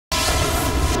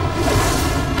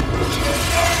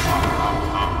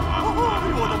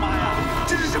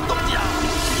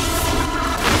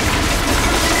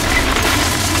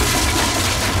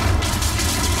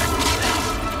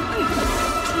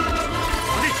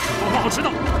好迟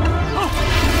到。啊！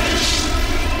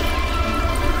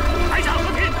台下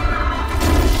和平。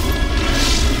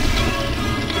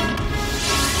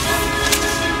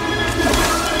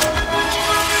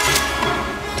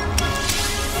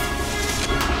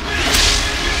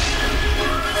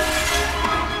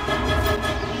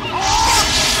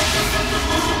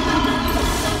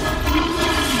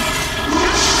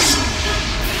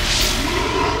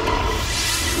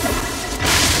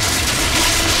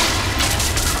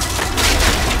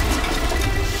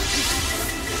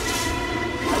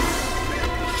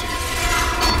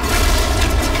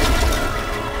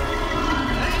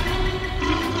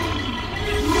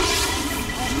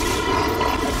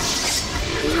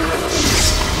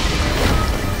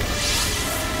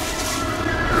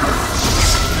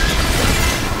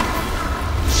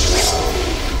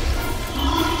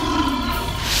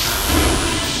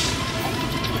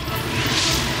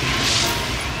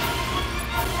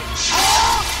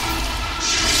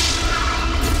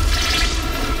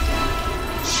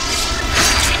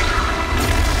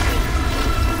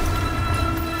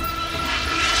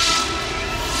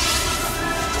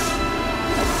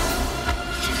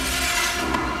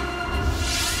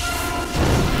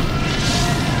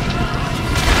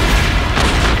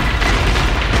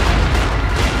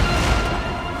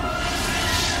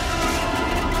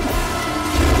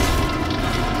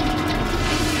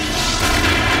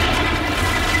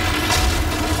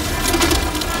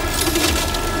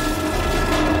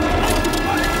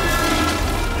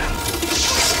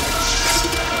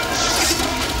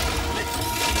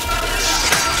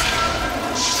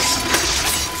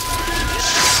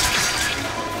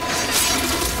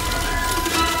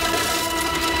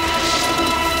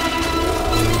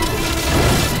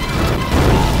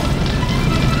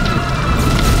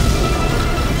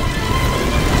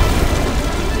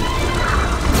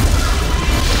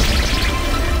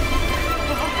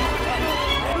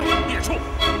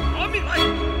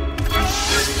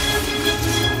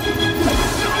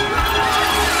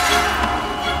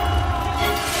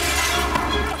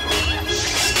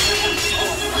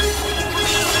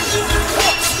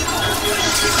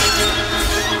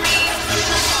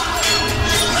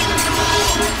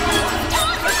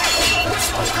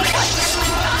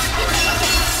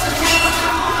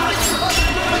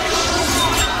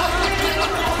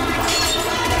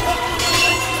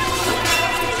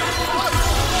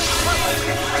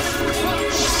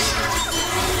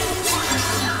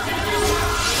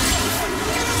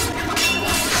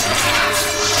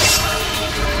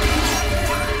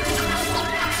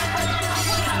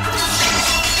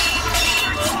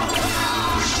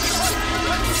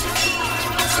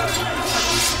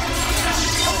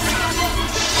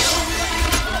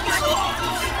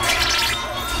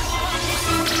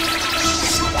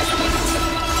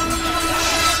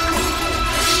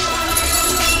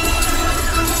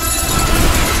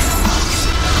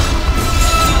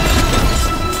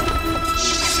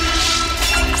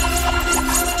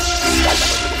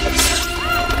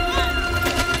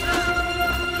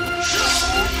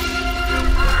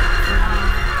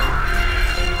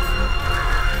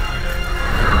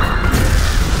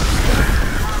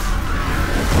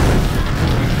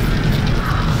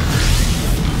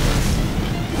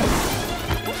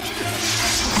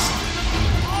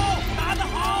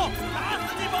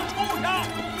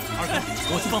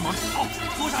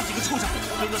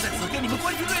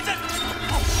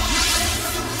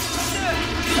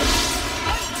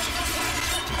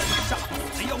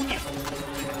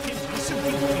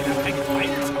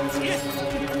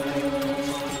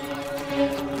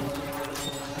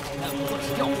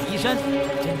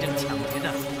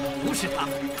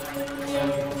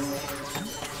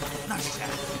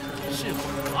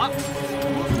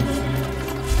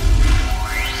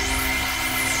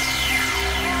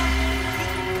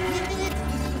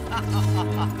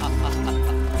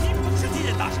 你不是敌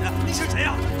人大神，你是谁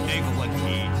啊？这个问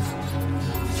题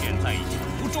现在已经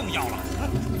不重要了。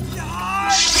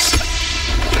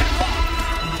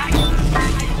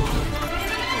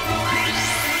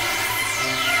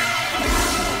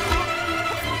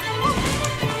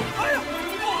哎呀，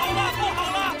不好了，不好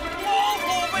了！王府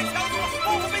被抢走了，王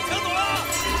府被抢走了！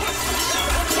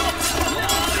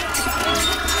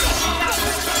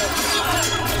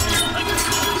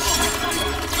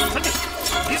三弟，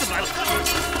你怎么来了？大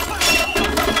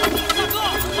哥，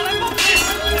我来帮你！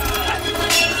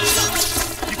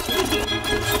你哭死！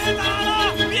别打了！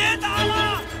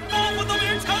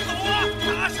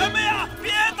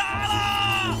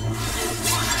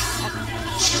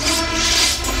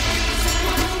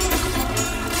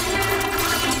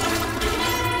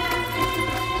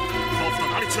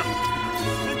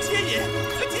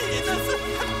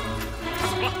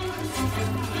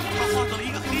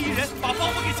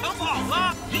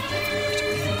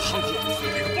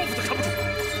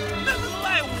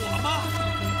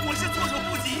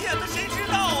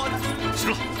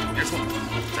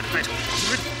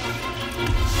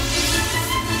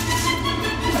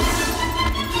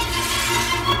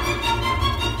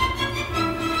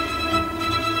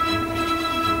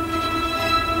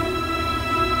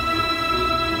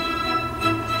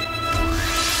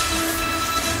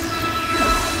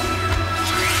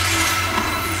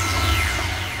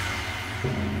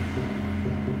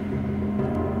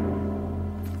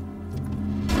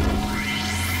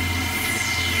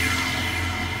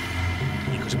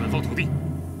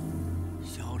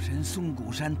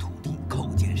山土地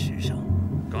叩见师圣。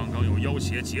刚刚有妖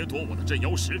邪劫夺我的镇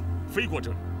妖石，飞过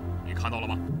这里，你看到了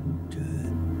吗？这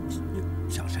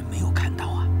小神没有看到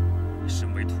啊。你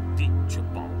身为土地，却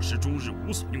饱食终日，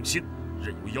无所用心，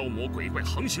任由妖魔鬼怪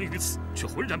横行于此，却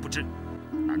浑然不知。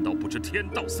难道不知天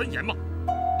道森严吗？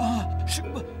啊，什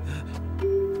么？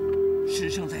师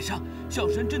圣在上，小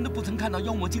神真的不曾看到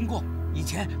妖魔经过。以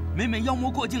前每妖魔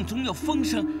过境，总有风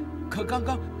声，可刚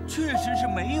刚确实是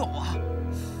没有啊。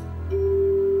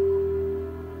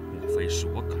莫非是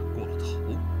我赶过了头？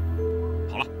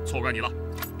好了，错怪你了，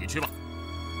你去吧。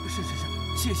是，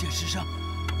谢谢师圣。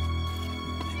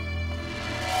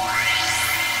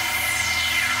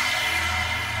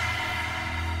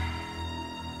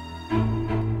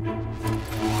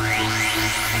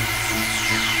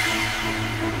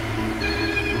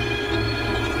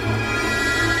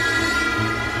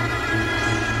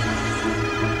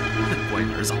乖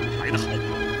儿子，来得好，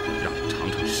让你尝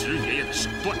尝石爷爷的手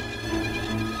段。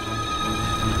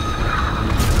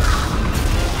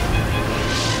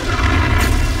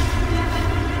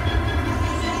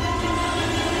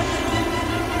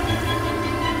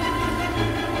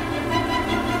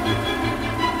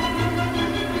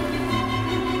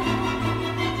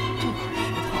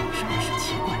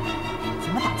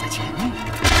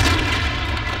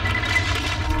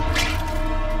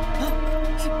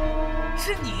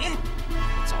是你！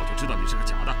我早就知道你是个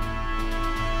假的，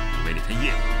因为那天夜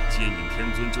里，接引天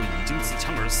尊就已经自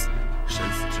枪而死，身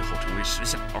死之后成为石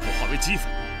像，而后化为齑粉，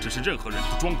这是任何人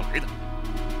都装不来的。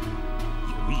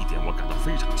有一点我感到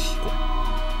非常奇怪，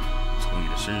从你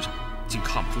的身上竟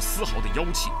看不出丝毫的妖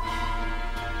气，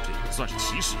这也算是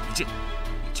奇事一件。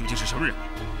你究竟是什么人？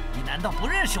你难道不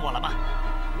认识我了吗？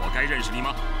我该认识你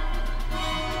吗？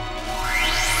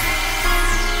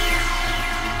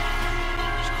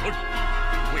是何人？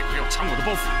为何要抢我的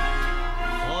包袱？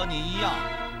和你一样，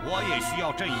我也需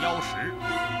要镇妖石。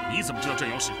你怎么知道镇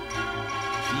妖石？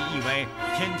你以为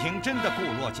天庭真的固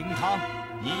若金汤？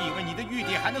你以为你的玉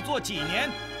帝还能做几年？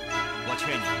我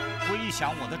劝你归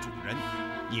降我的主人，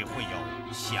你会有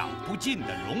享不尽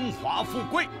的荣华富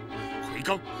贵。奎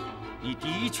刚，你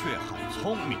的确很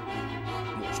聪明。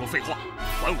莫说废话，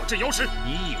还我镇妖石！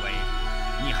你以为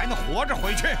你还能活着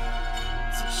回去？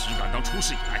自石敢当出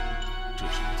世以来，这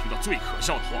是我听到最可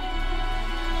笑的话。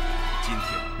今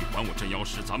天你还我镇妖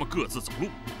石，咱们各自走路。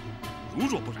如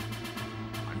若不然，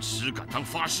俺石敢当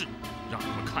发誓，让你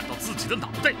们看到自己的脑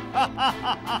袋。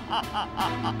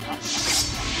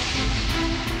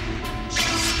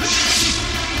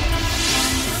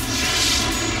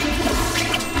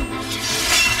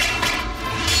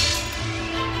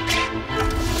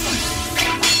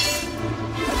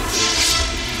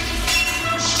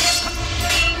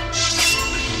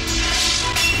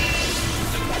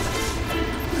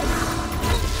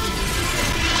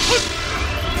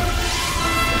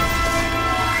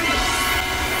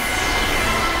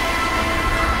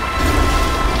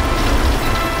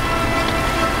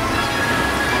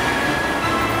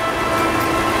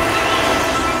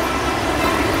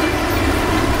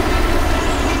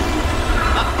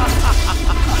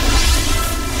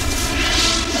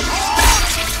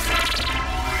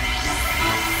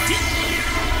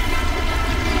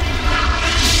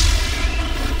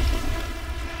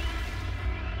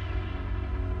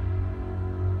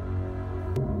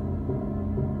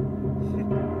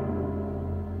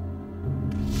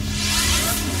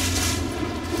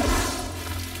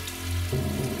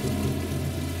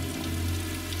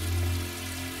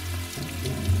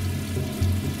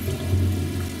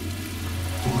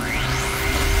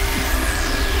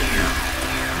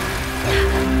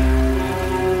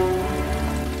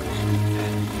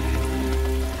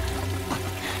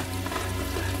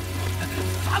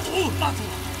霸主！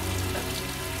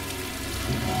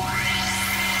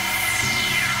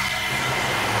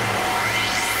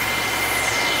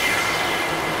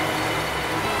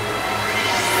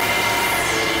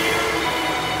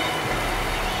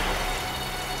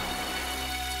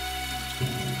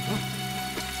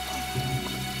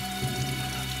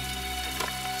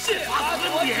谢法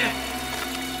尊也。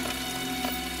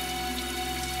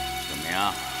怎么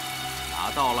样？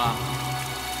拿到了？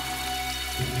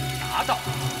拿到。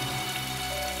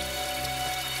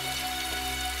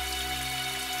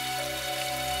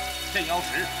镇妖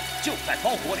石就在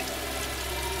包裹里。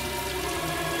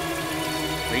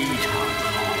非常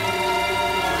好。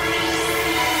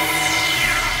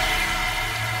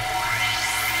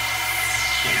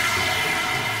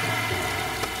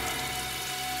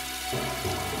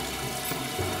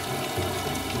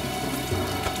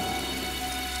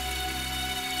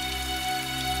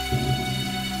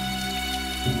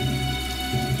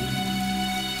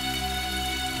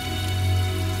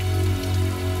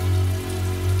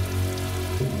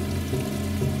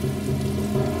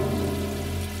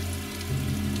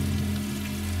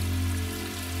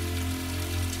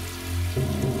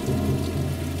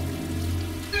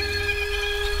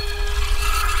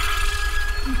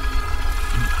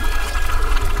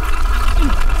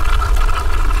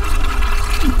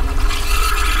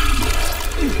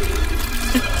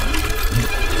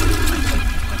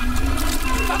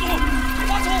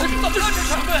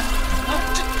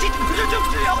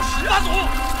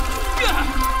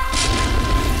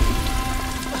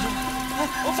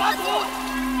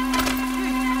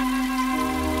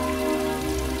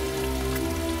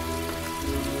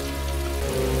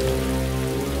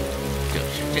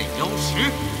镇妖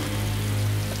石。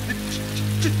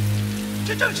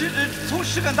这正是从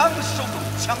石敢当手中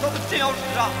抢到的镇妖石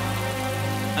啊！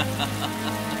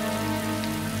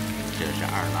这是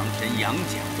二郎神杨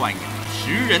戬豢养的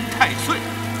食人太岁，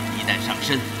一旦上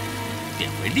身，便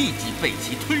会立即被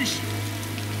其吞噬。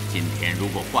今天如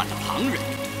果换了旁人，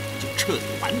就彻底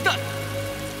完蛋了。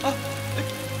啊，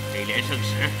黑莲圣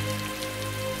使，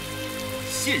我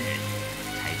信任你，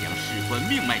才将事关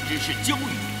命脉之事交予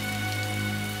你。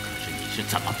可是你是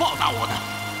怎么报答我的？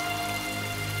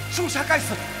属下该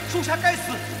死，属下该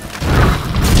死！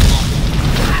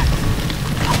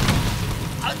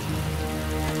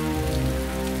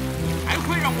你还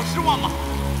会让我失望吗？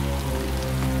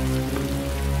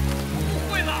不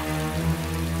会了。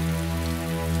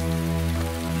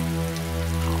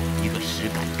好一个石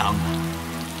敢当啊！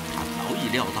他早已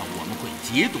料到我们会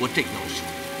劫夺镇妖石，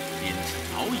因此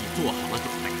早已做好了准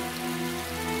备。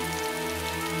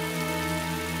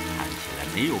看起来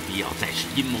没有必要再使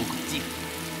阴谋诡计。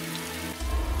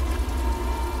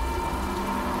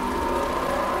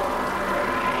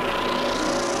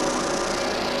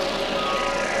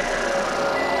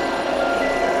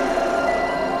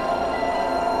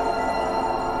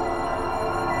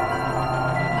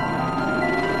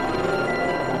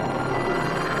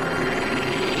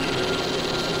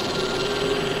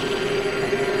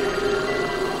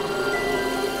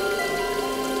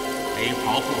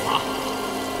保护法，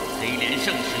黑莲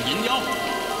圣使迎妖，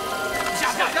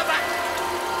下拜！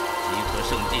集合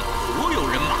圣境所有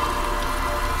人马，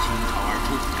倾巢而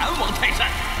出，赶往泰山，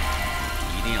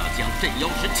一定要将镇妖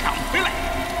石抢回来。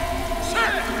是。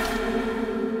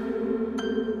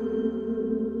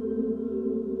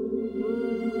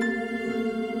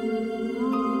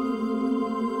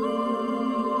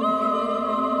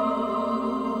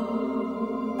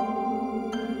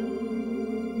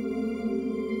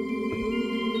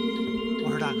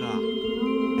大哥，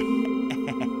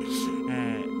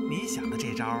你想的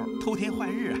这招偷天换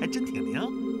日还真挺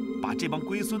灵，把这帮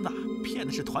龟孙呐骗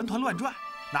的是团团乱转，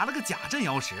拿了个假镇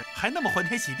妖石，还那么欢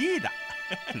天喜地的。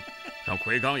让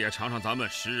奎刚也尝尝咱们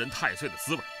食人太岁的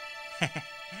滋味。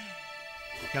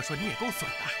要说你也够损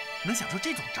的，能想出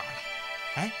这种招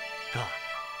来。哎，哥，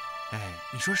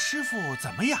你说师傅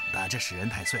怎么养的这食人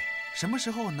太岁？什么时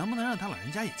候能不能让他老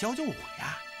人家也教教我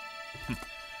呀？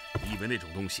你以为那种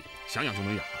东西想养就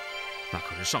能养啊？那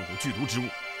可是上古剧毒之物，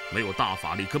没有大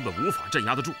法力根本无法镇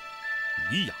压得住。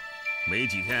你养，没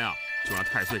几天啊，就让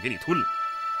太岁给你吞了。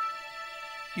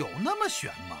有那么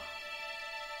悬吗？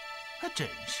还真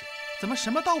是，怎么什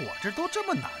么到我这儿都这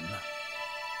么难呢？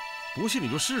不信你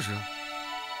就试试啊！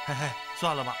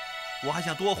算了吧，我还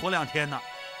想多活2天呢。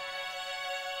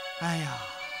哎呀，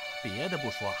别的不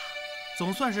说，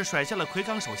总算是甩下了奎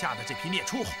刚手下的这批孽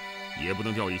畜，也不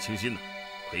能掉以轻心呐。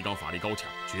奎刚法力高强，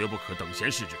绝不可等闲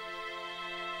视之。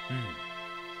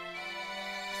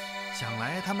想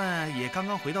来他们也刚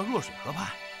刚回到弱水河畔，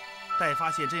待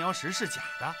发现镇妖石是假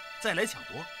的，再来抢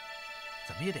夺，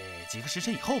怎么也得几个时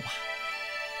辰以后吧。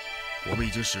我们已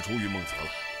经使出云梦泽了，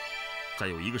再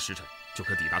有1个时辰就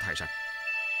可抵达泰山。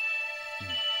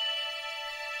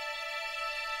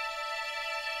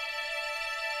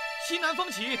西南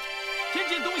风起，天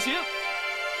渐东行，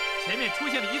前面出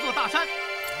现了一座大山。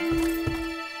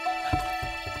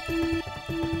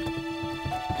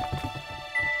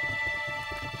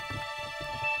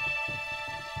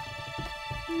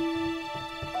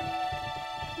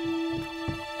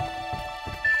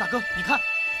大哥，你看，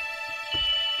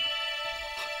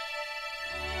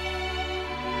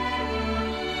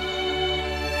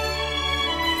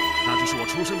那就是我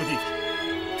出生的地方，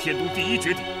天都第1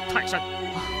绝地泰山。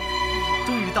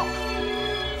终于到了。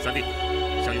三弟，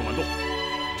向右慢动，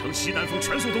乘西南风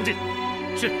全速东进。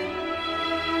是。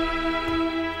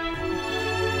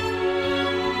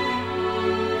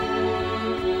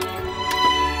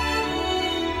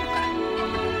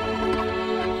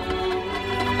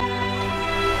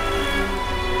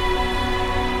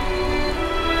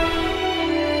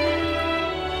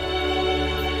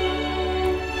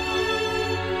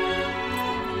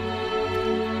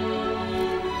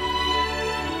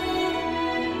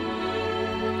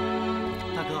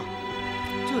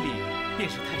便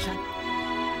是泰山，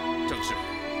正是，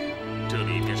这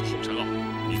里便是后山坳，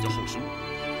名叫后石坞。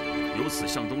由此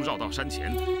向东绕到山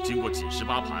前，经过紧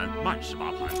18盘、慢18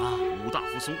盘、5大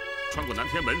扶松，穿过南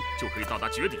天门，就可以到达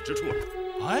绝顶之处了。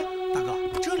哎，大哥，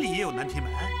这里也有南天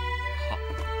门？好，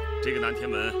这个南天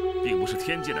门并不是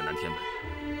天界的南天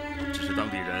门，只是当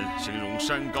地人形容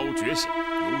山高绝险，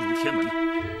犹如天门。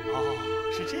哦，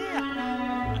是这样啊。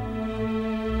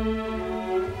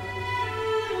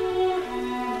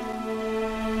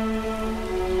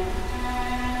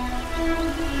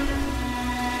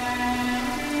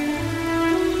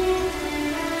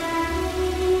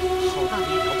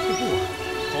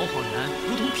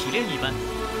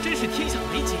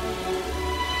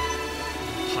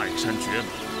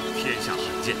下罕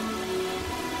见。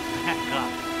哥，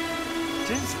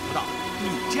真想不到你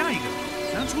这样一个人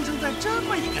能出生在这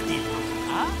么一个地方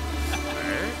啊！哎，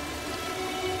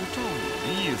照你的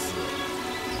意思，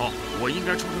我应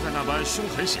该出生在那般凶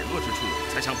狠险恶之处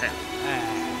才相配啊！哎，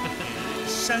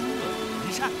山恶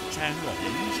人善，山恶人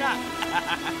善。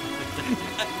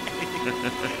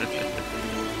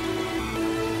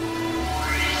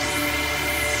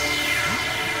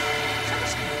什么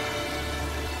声音？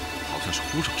好像是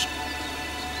呼哨声。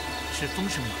是风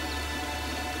声吗？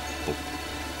不，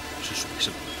是水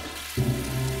声。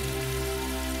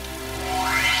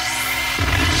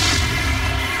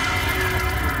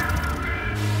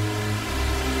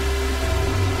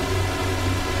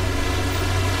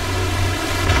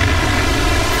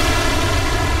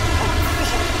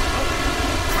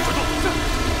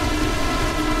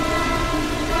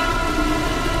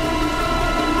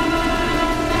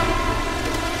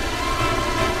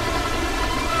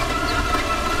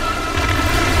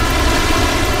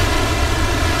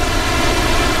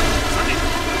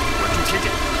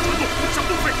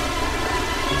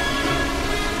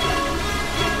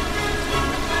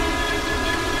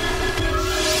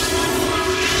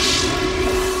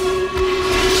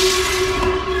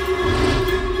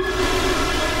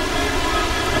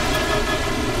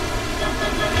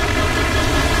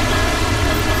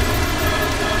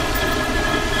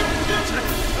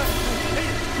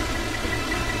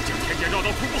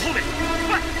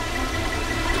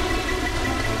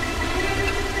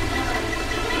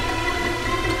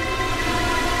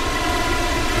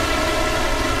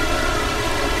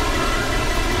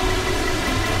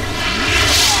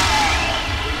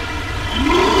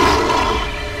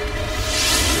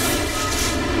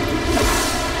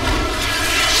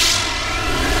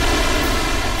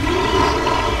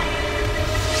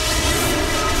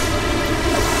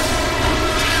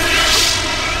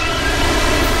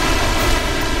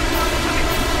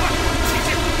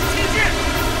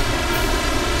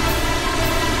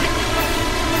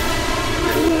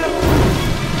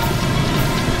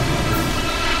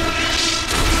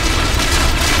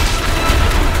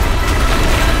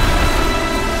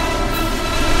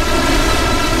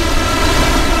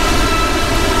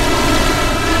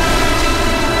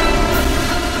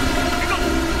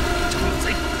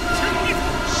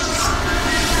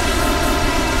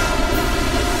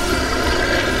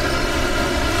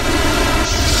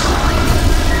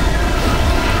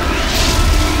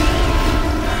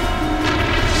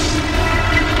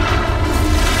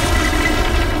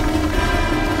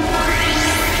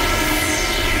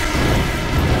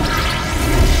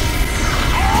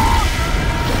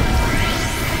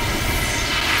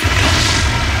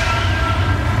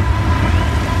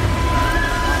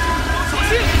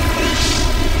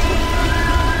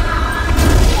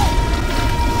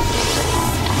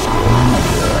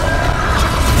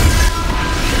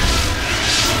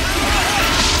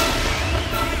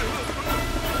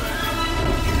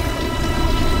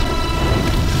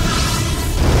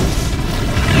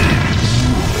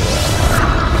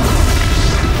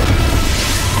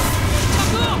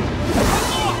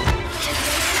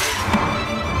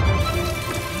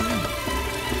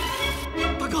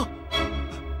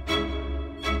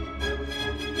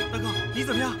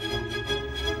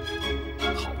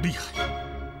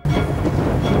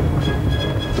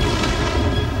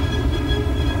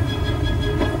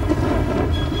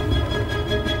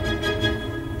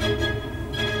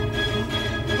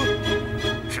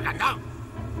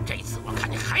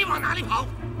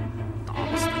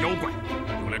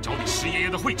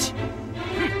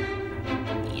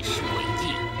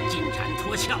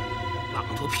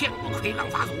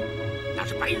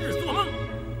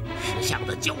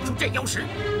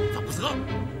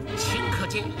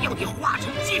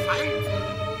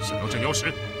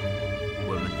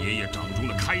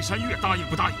山月答应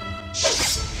不答应？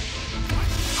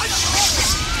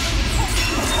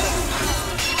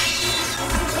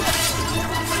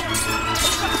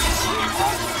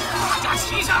大家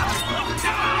齐上！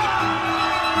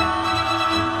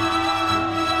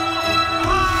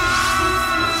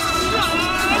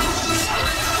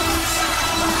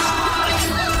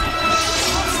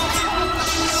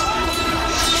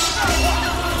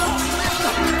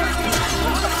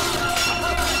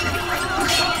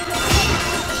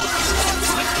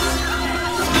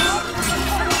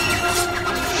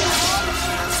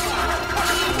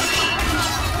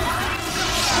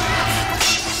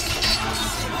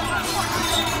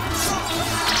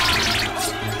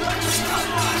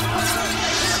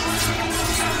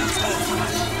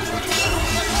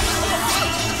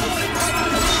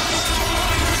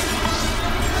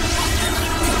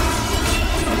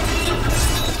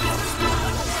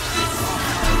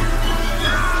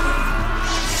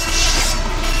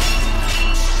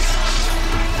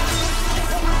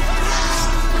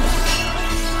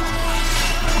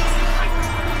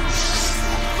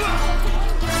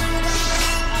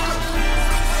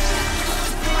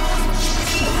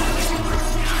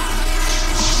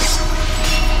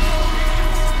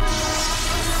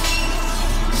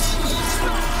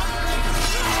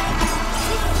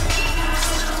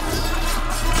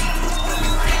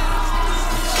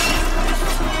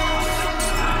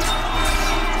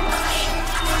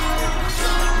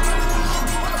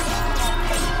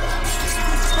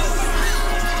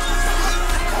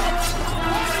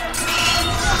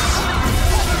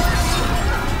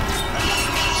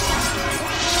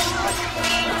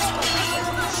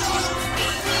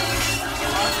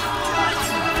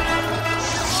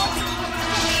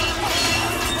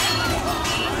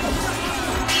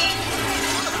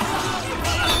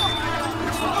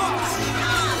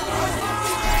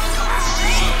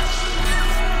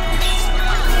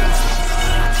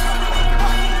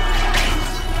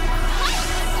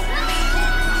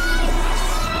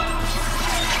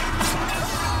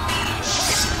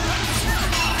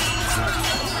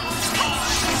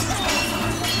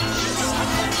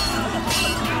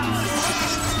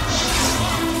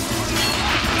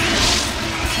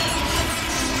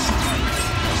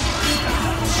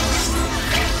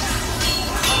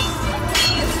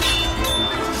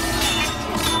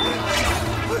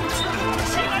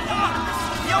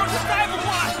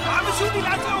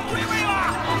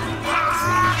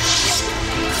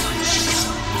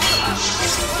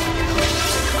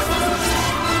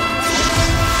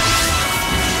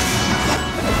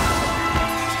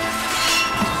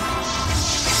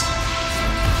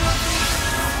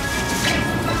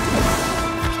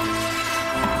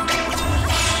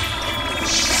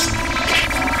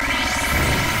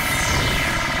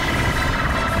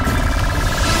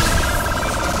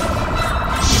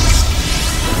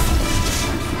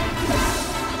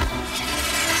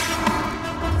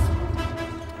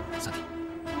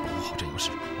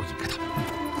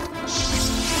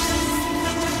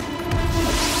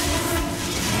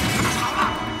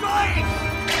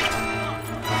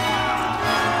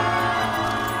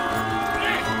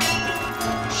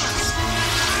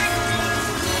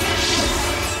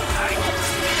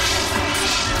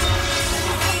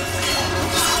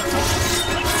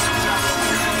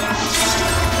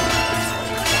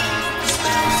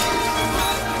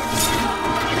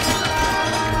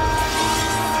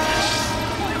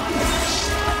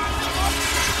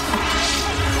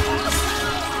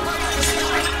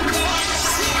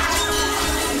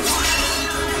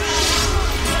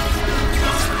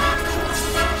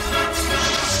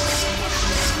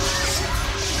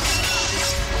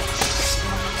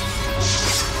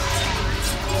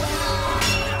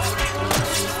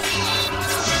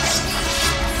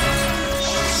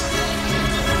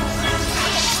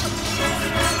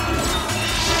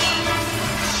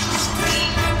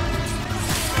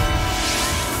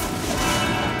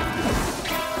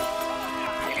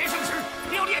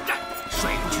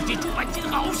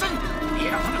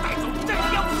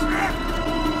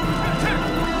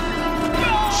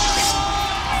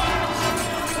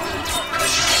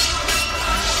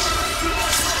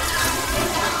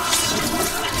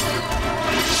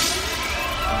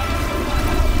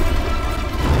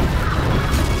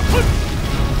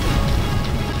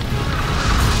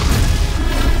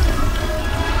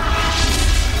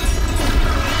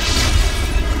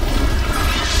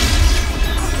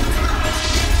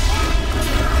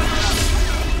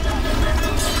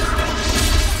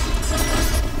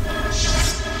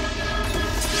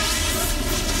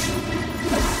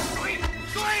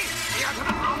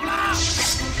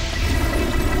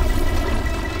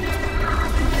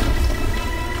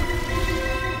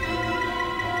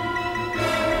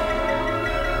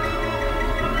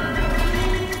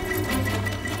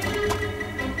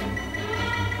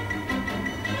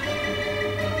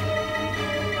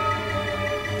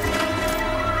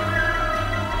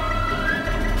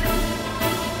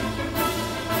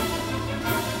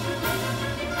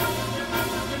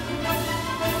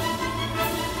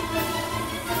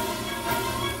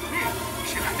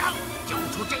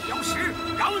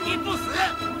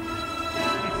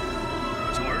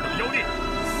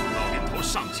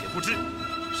尚且不知，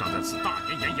尚在此大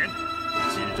言炎炎。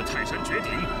今日泰山绝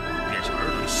顶，便是尔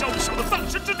等宵小的葬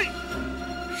身之地。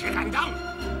石敢当，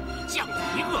你将武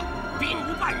一个，兵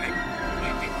无半人，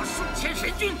面对我数千神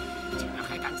军，竟然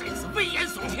还敢在此危言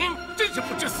耸听，真是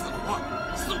不知死活！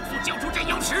速速交出这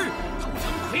妖石，投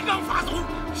诚魁罡法祖，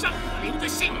尚可留着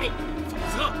性命，否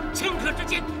则顷刻之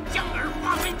间将尔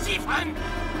化为齑粉。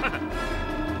呵呵，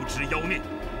无知妖孽！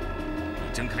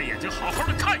你睁开眼睛，好好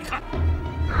的看一看。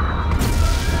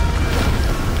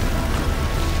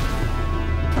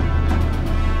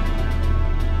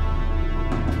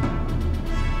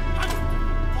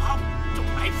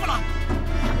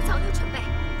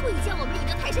将我们引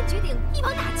得泰山绝顶，一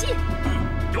网打尽。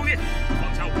妖孽，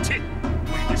放下武器，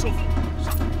为敌受缚，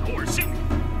尚可饶尔性命，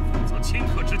否则顷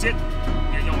刻之间，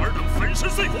便要尔等粉身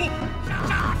碎骨。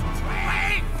杀！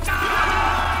锤！杀！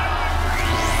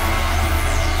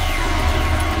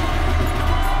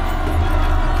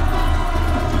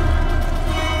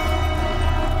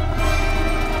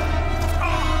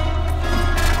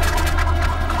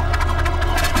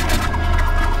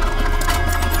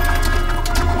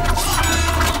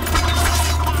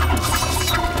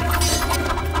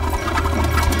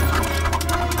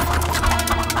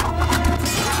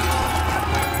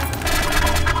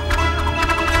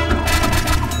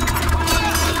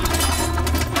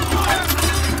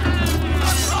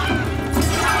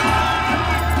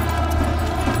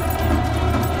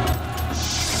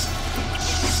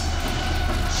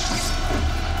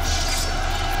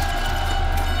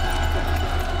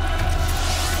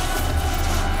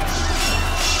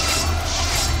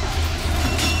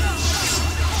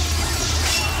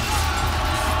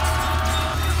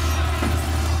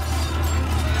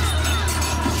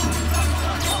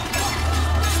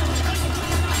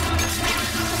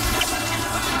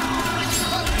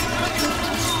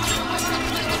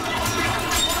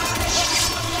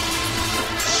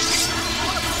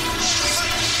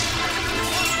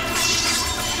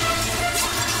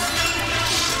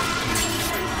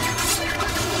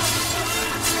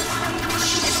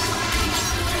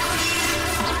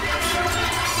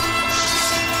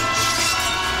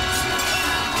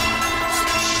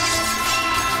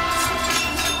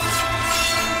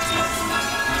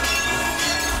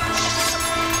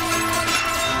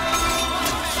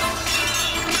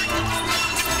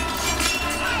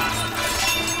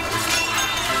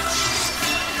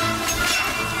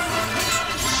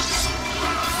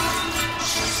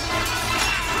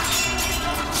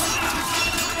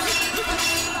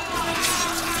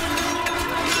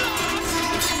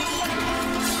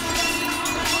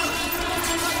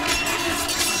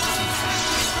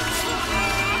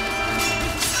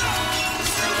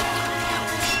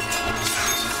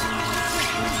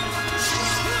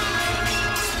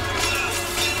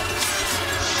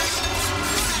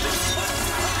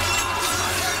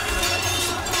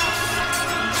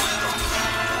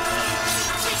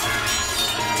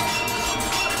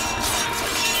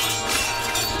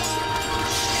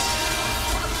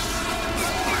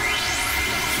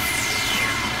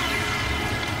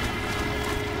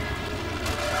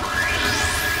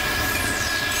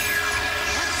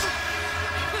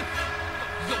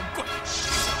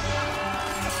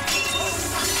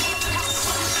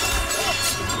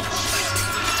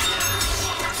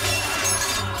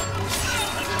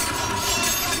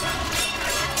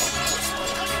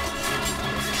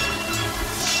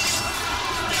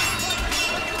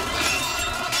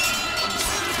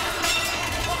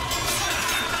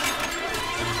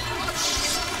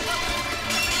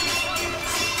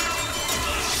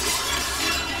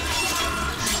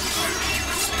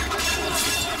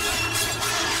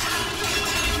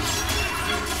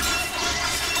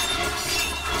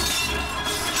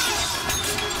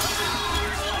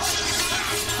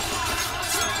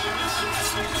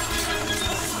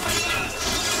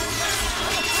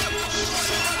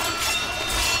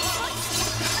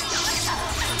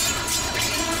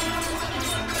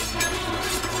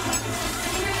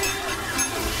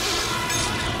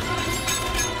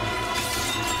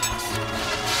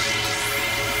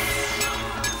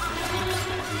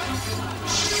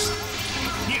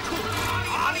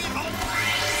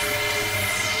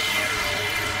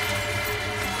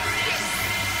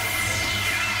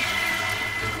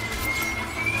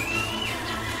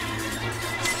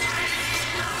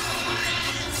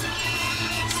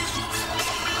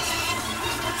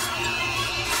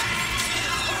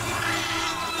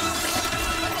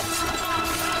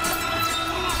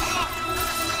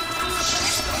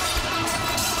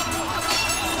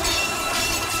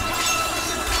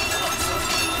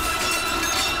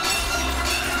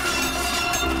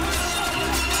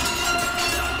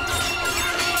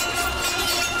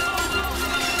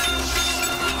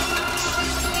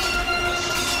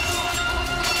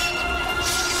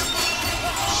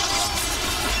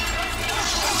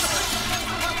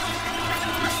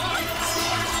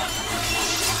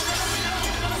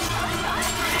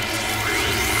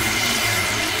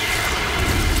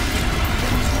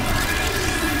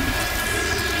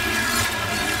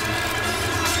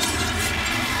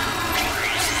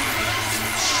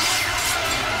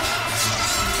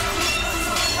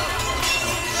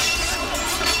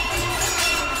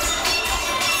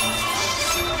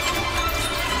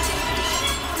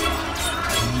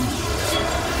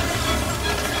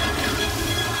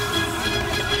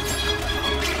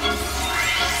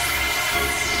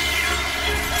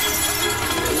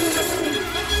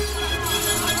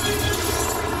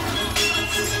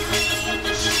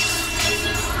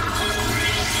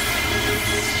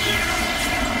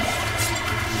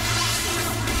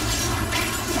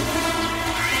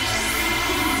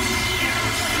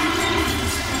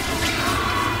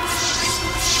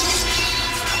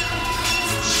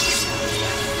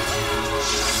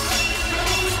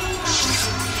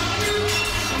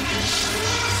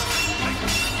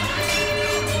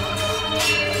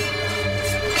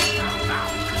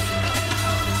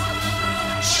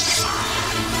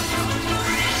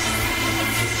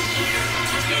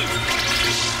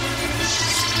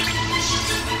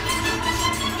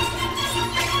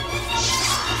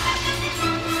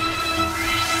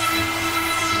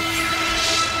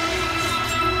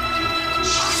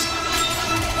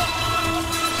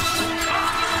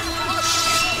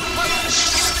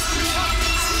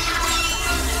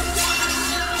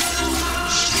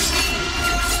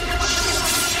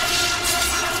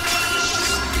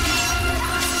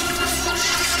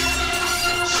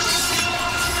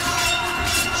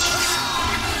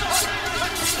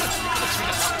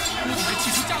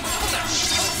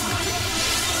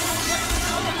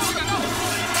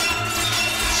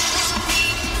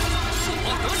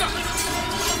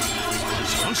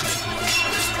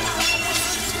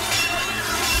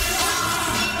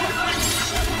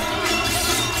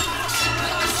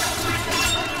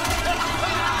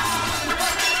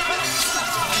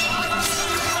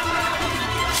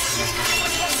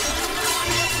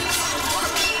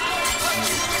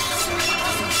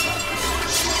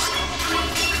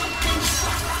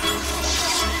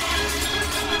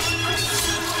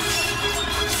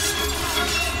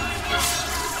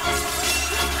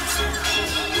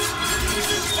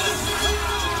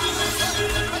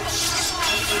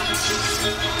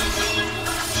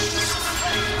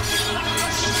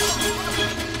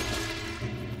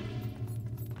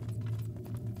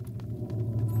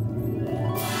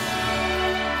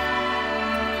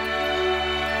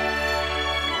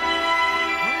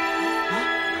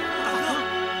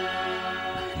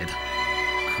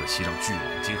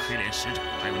连使者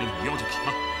还有那个女妖就跑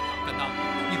了。敢当，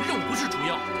你的任务不是除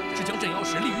妖，是将镇妖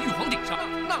石立于玉皇顶上，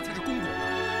那才是功果呢。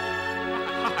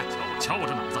瞧我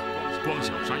这脑子，光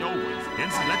想杀妖怪，连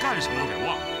自己来干什么都给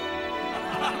忘了。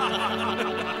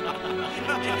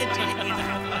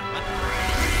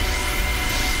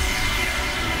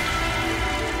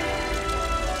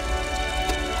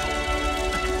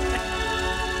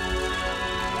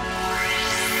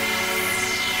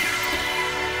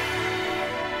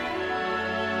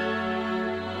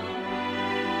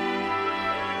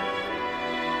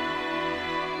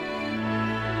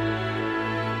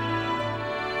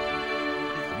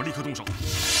我们立刻动手。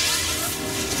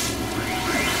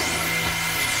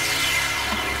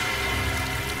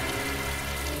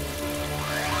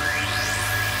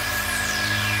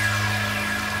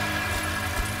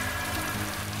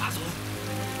华祖，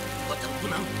我等不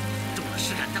能中了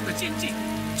石敢当的奸计，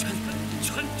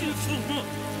全军覆没。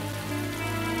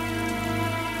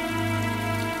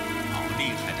好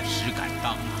厉害的石敢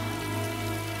当啊！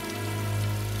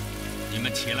你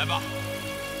们起来吧。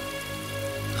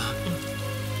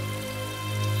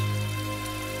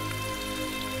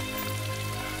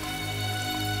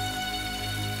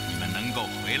能够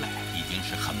回来已经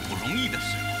是很不容易的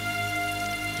事了，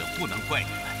这不能怪你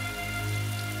们，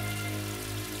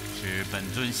是本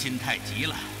尊心太急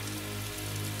了，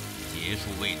结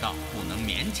束未到，不能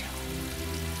勉强。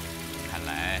看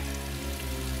来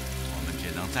我们只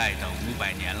能再等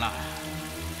500年了。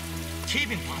启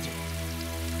禀八戒，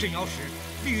镇妖石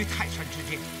立于泰山之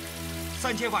巅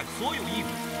，3界外所有异物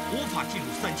无法进入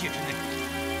3界之内。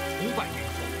500年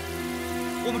后，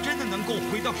我们真的能够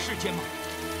回到世间吗？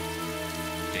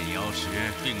镇妖石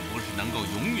并不是能够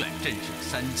永远震慑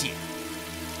3界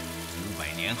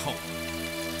，500年后，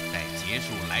待劫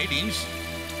数来临时，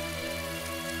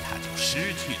它就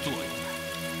失去作用了。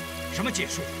什么劫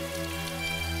数？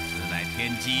此乃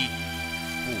天机，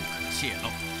不可泄露。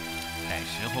待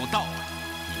时候到了，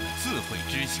你们自会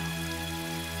知晓。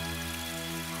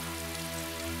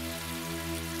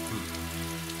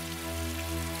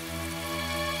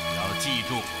要记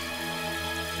住，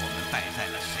我们败在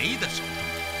了谁的手中？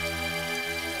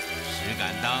石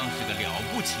敢当是个了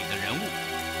不起的人物，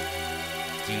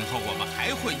今后我们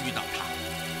还会遇到他，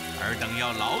尔等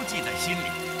要牢记在心里。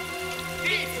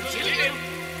弟子请领。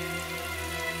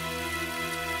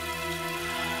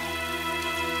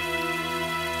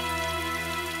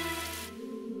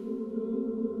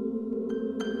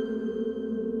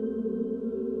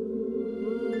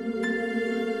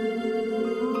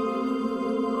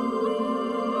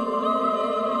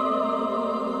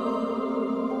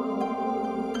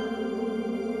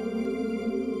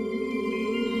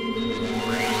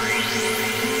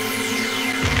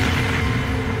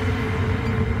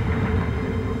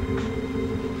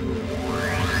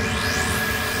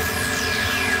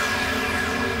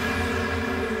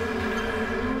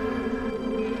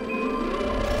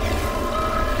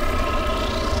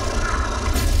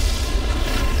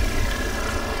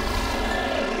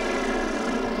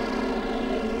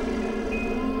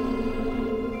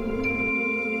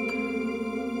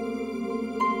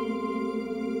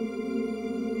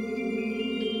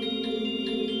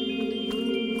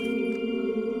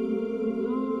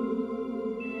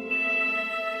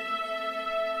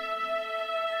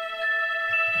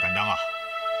敢当啊，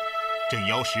镇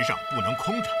妖石上不能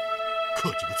空着，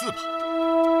刻几个字吧。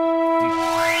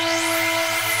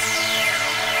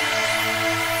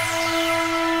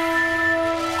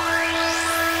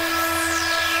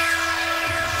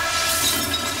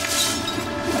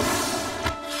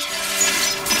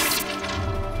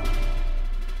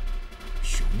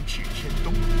雄至天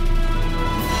东，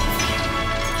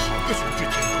好个雄至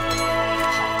天东，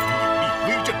浩然有力，威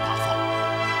震八方。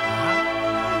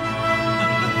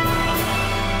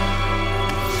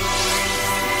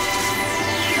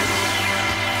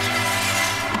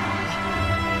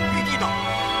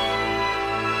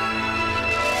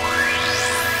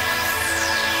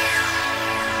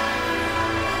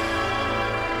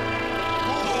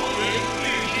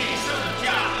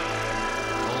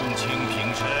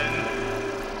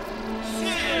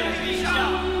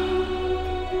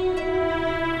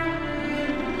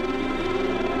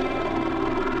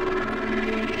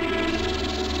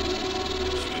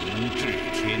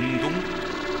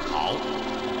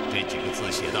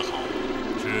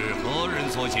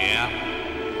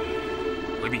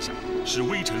 是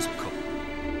微臣所刻。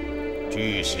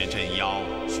巨石镇妖，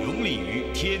雄立于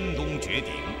天东绝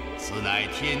顶，此乃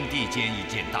天地间一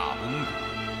件大功果。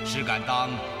石敢当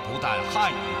不但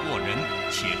汉语过人，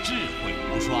且智慧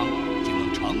无双，竟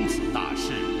能成此大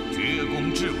事，绝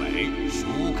功至伟，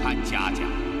殊堪嘉奖。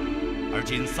而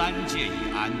今3界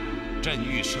已安，朕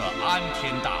预设安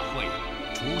天大会，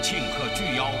除庆贺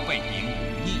巨妖被柄忤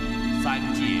逆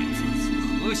，3界自此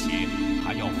和谐，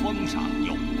还要封赏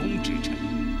有功之臣。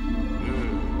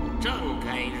正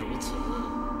该如此。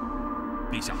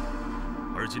陛下，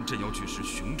而今镇妖巨石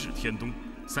雄至天东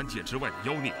，3界之外的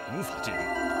妖孽无法进入，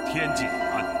天界已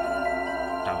安。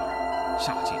然而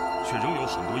下界却仍有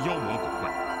很多妖魔鬼怪，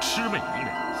魑魅魍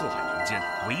魉，祸害人间，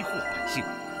为祸百姓。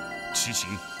其行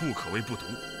不可谓不毒，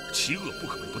其恶不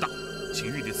可谓不大。请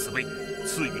玉帝慈悲，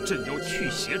赐予镇妖驱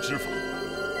邪之法。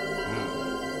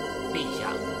陛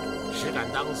下，石敢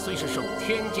当虽是受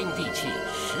天经地气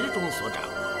时钟所长，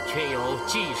却有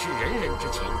济世仁人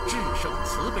之情，至圣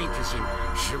慈悲之心，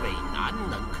实为难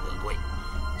能可贵。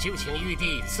就请玉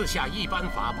帝赐下一般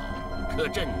法宝，可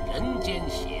镇人间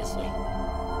邪祟。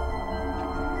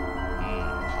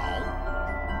好，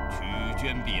取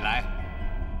绢笔来。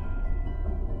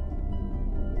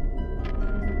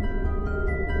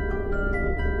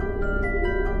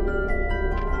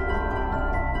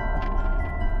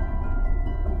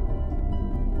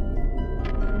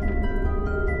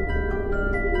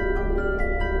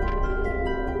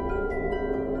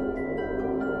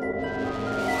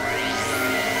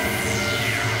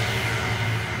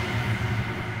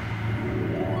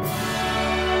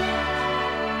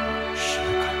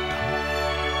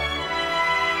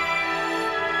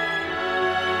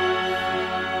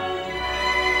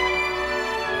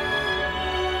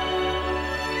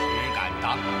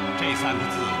这3个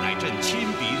字乃朕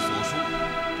亲笔所书，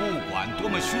不管多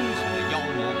么凶狠的妖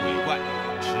魔鬼怪，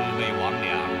魑魅魍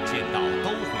魉见到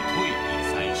都会退避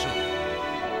3舍。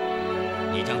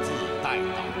你将字带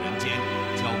到人间，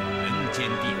交给人间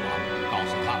帝王，告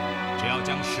诉他，只要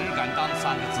将石敢当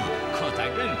3个字刻在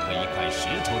任何一块石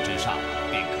头之上，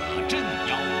便可镇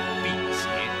妖辟邪。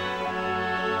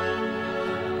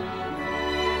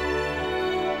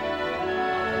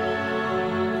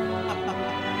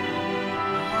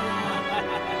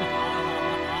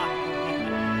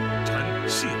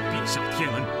谢陛下天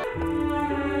恩。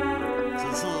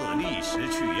此次立石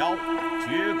去妖，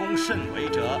绝功甚伟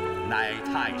者，乃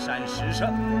泰山石圣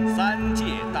3界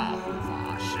大护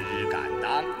法石敢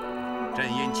当。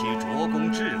朕因其卓功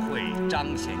智慧，彰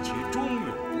显其忠勇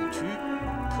不屈，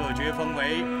特爵封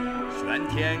为玄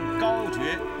天高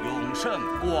绝永圣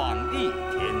广利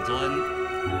天尊。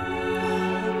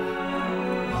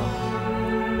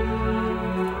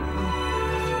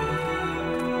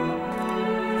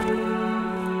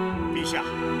陛下，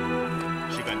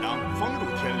石敢当方入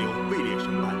天流，位列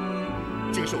神班，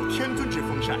竟受天尊之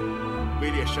封禅，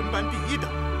位列神班第1等，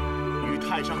与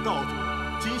太上道祖、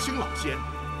金星老仙、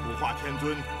五化天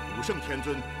尊、武圣天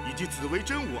尊以及紫微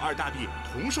真武2大帝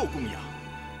同受供养，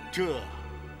这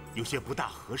有些不大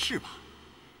合适吧？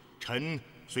臣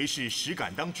虽是石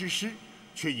敢当之师，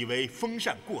却以为封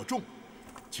禅过重，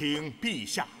请陛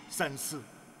下三思。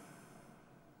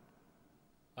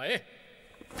哎，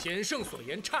显圣所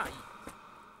言诧异。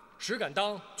石敢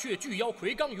当却巨妖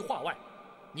魁罡于化外，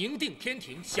凝定天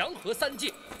庭，祥和3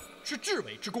界，是至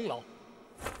伟之功劳。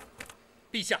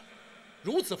陛下，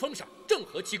如此封赏，正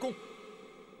合其功。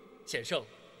显圣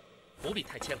不必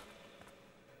太谦了。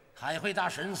海会大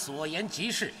神所言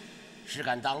极是，石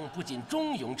敢当不仅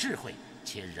忠勇智慧，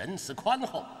且仁慈宽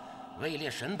厚，位列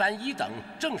神班1等，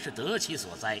正是得其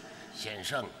所哉。显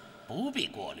圣不必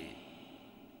过虑。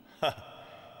哈，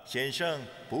先生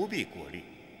不必过虑。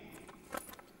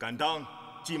敢当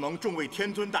既蒙众位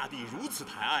天尊大帝如此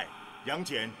抬爱，杨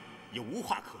戬也无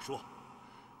话可说，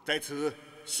在此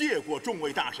谢过众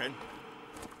位大神。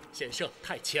显圣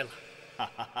太谦了。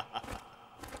哈哈哈哈！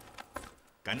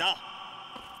敢当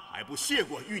还不谢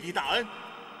过玉帝大恩？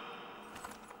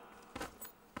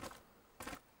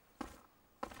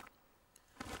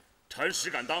臣石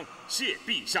敢当谢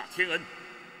陛下天恩，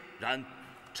然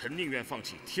臣宁愿放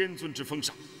弃天尊之封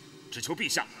赏，只求陛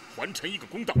下还臣一个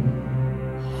公道。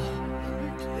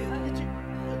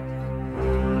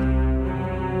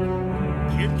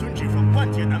天尊之封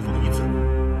万劫难逢一次，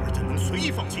而怎能随意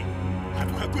放弃？还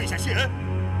不快跪下谢恩！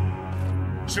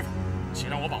师傅，请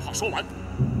让我把话说完。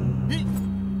你，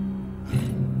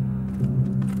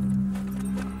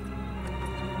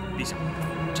陛下，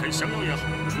臣降妖也好，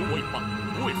除我也罢，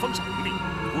不为封赏名利，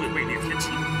不为位列天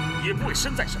齐，也不为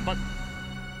身在神班，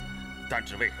但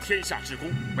只为天下之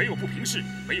公，没有不平事，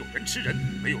没有人吃人，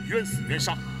没有冤死冤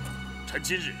杀。臣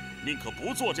今日宁可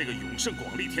不做这个永圣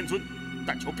广利天尊，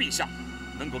但求陛下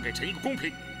能够给臣一个公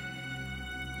平。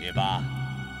也罢，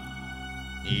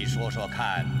你说说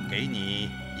看，给你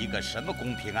一个什么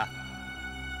公平啊？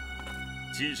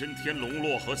金身天龙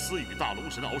落和司羽大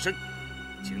龙神敖身，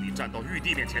请你站到玉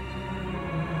帝面前。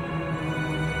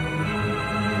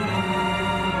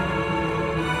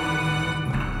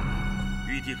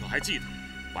帝可还记得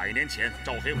100年前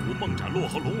赵黑虎梦斩洛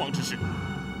河龙王之事？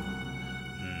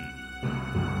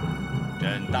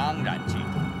朕当然记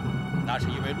得，那是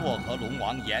因为洛河龙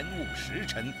王延误时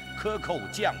辰，克扣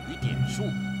降雨点数，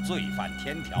罪犯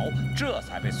天条，这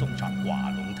才被送上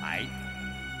挂龙台。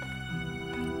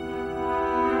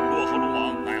洛河龙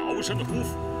王乃敖身的姑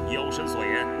父，依敖身所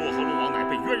言，洛河龙王乃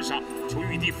被冤杀，求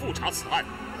玉帝复查此案，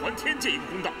还天界一个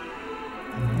公道。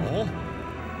哦。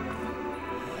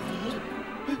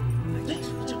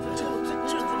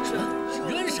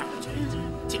 冤杀，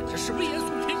简直是危言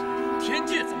耸听！天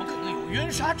界怎么可能有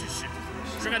冤杀之事？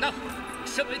石敢当，你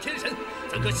身为天神，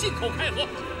怎可信口开河？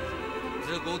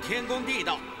自古天公地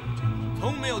道，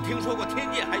从没有听说过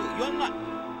天界还有冤案。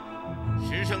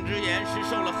师圣之言是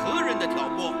受了何人的挑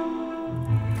拨？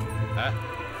哎，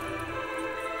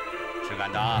石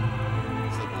敢当，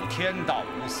自古天道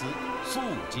无私，肃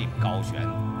静高悬，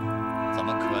怎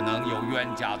么可能有冤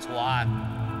假错案？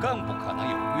更不可能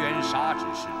有冤杀之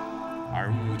事。 而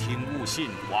误听误信，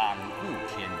罔顾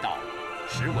天道，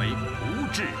实为不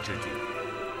智之举。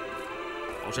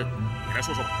敖身，你来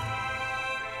说说吧。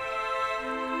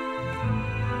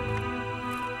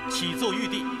启奏玉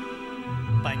帝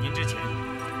，100年之前，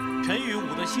臣与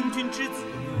武德星君之子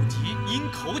武吉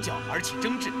因口角而起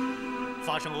争执，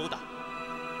发生殴打。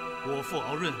我父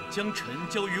敖润将臣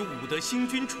交于武德星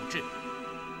君处置，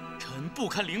臣不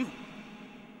堪凌辱，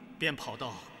便跑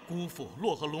到姑父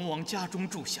洛河龙王家中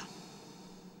住下。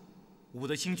 武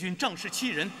德星君仗势欺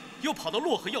人，又跑到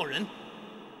洛河要人。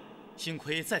幸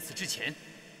亏在此之前，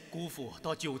姑父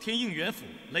到9天应元府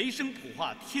雷声普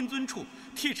化天尊处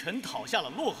替臣讨下了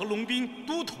洛河龙兵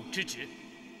都统之职，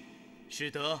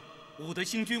使得武德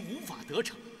星君无法得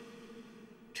逞。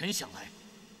臣想来，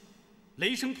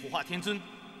雷声普化天尊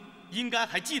应该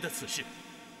还记得此事。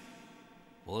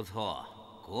不错，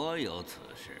果有此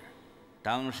事。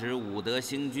当时武德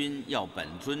星君要本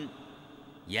尊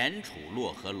严处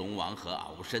洛河龙王和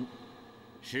敖身，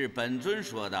是本尊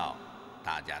说道：“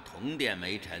大家同殿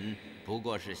为臣，不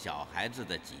过是小孩子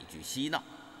的几句嬉闹，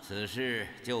此事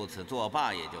就此作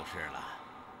罢也就是了。”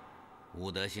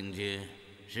武德星君，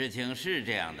事情是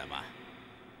这样的吗？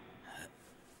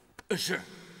是，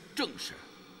正是。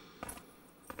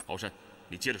敖身，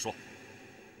你接着说。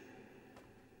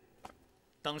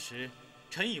当时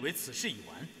臣以为此事已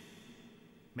完，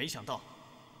没想到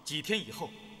几天以后。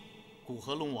 古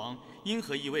河龙王因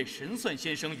和一位神算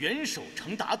先生元首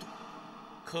城打赌，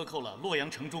克扣了洛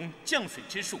阳城中降水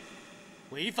之术，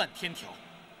违反天条。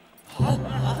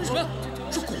啊？什么？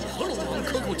是古河龙王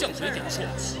克扣降水点数？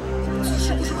此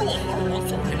事不是洛河龙王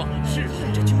所为吗？是，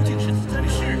这究竟是怎么回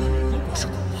事？如果是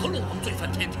古河龙王罪犯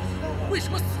天条，为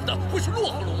什么死的会是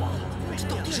洛河龙王？这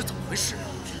到底是怎么回事啊？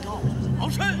不知道。敖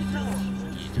身，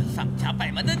你这丧家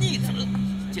败门的逆子，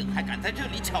竟还敢在这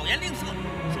里巧言令色，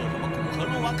说什么古河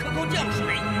龙王克扣降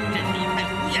水，真是一派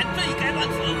胡言，罪该万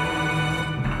死。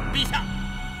陛下，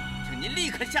请您立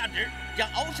刻下旨将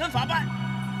敖身法办。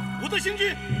武德星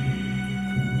君，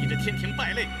你这天庭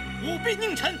败类，舞弊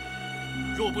佞臣！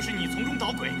若不是你从中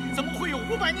捣鬼，怎么会有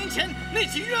500年前那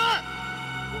起冤案？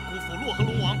我姑父洛河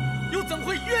龙王又怎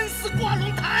会冤死挂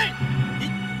龙台？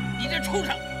你这畜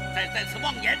生，在此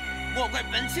妄言，莫怪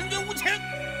本星君无情。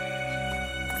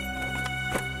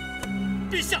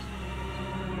陛下，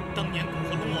当年古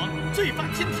河龙王罪犯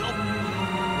天条，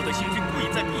我的星君跪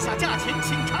在陛下驾前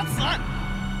请查此案。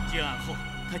结案后，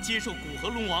他接受古河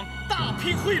龙王大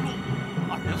批贿赂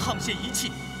，2人沆瀣一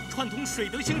气，串通水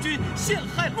德星君陷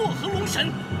害洛河龙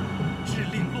神，致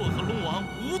令洛河龙王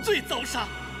无罪遭杀，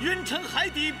冤沉海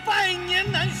底，100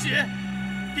年难雪。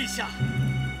陛下，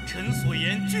臣所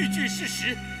言句句事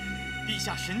实，陛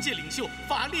下神界领袖，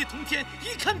法力通天，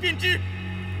一看便知，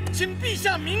请陛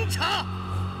下明察。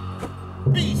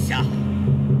陛下，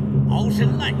敖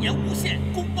身滥言诬陷，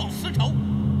公报私仇，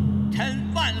臣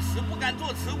万死不敢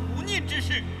做此忤逆之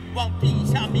事，望陛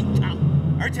下明察。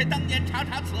而且当年查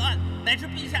此案，乃是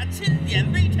陛下钦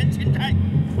点微臣钦差，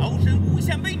敖身诬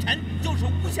陷微臣，就是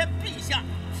诬陷陛下。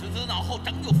此子脑后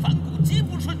长有反骨，极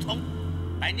不顺从。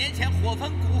100年前火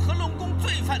焚古河龙宫，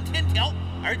罪犯天条，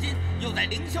而今又在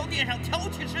凌霄殿上挑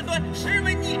起事端，实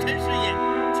为逆臣事也。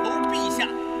求陛下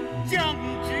降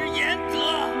旨严责。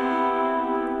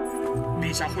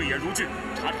陛下慧眼如炬，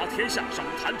察天下尚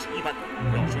如弹指一般。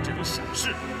不要说这种小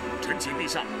事，臣请陛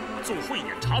下纵慧眼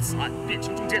查此案，辨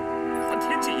清中间，还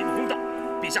天界一个公道。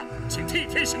陛下，请替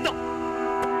天行道。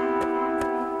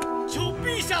求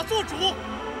陛下做主。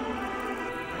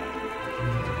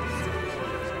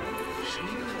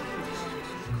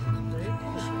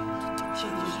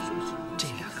这2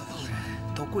个帮人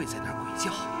都跪在那儿鬼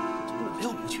叫，我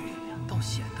要不去，倒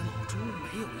显得老朱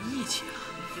没有义气了。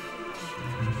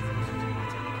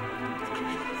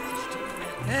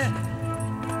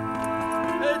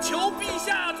求陛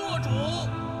下做主。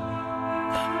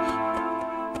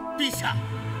陛下，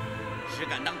石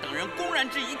敢当等人公然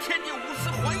质疑天地无私，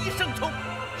怀疑圣宠，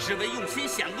实为用心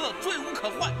险恶，罪无可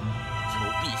患。求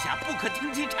陛下不可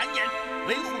听其谗言，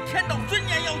维护天道尊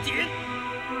严要紧。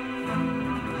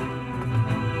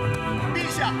陛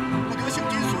下，不得行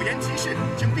君所言极是，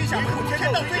请陛下维护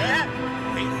天道尊严，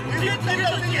维护天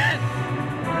道尊严。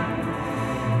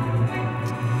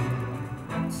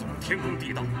纵天公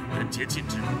地道，人皆尽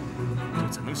之，又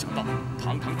怎能想到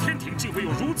堂堂天庭竟会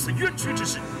有如此冤屈之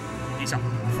事？陛下，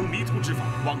夫迷途之法，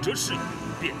枉折世语，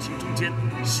变情中间，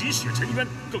洗血沉冤，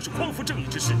更是匡扶正义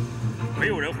之事。没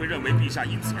有人会认为陛下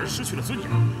因此而失去了尊严，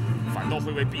反倒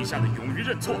会为陛下的勇于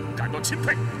认错感到钦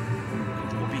佩。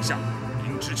如果陛下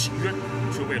明知情冤，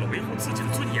却为了维护自己的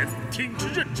尊严，听之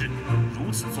任之，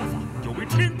如此做法有违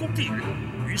天公地允，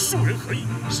与庶人何异？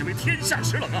实为天下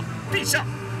齿冷啊！陛下，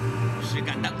石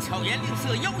敢当巧言令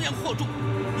色，妖言惑众，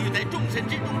欲在众神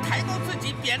之中抬高自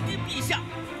己，贬低陛下。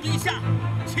陛下，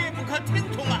切不可听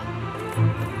从啊！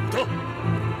不得！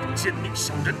奸佞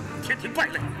小人，天庭败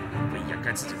类，为掩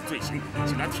盖自己的罪行，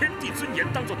竟拿天地尊严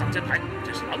当作挡箭牌，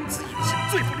真是狼子野心，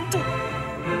罪不容诛。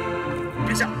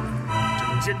陛下，这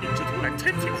种奸佞之徒乃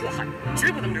天庭祸害，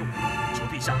绝不能留。求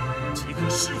陛下即刻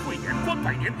施慧眼观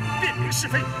百年，辨明是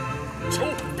非。求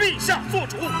陛下做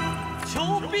主！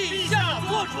求陛下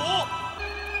做主！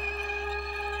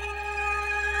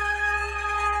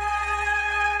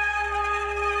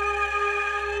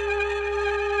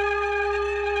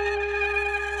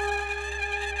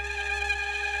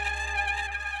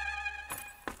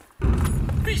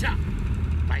陛下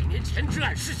，100年前之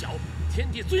案事小，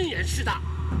天地尊严事大，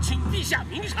请陛下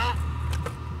明察。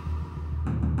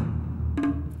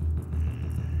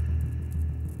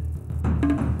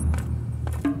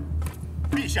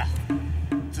陛下，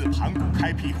自盘古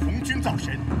开辟，红军造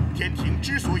神，天庭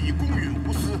之所以公允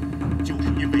无私，就是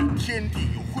因为天地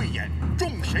有慧眼，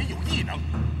众神有异能，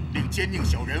令奸佞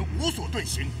小人无所遁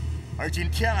形。而今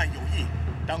天案有异，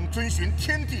当遵循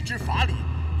天地之法理，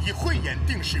以慧眼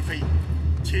定是非，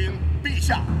请陛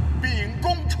下秉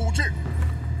公处置。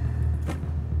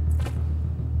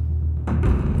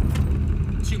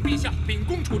请陛下秉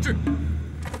公处置。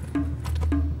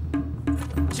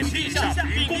请陛下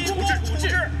秉公处置。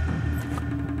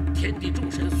天地众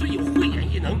神虽有慧眼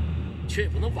异能，却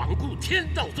不能罔顾天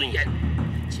道尊严。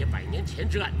且100年前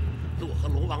之案，洛河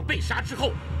龙王被杀之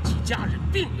后，其家人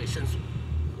并未申诉，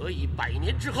何以100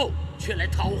年之后却来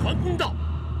讨还公道？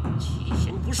其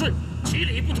行不顺，其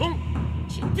理不通，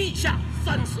请陛下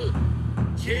三思。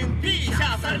请陛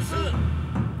下三思。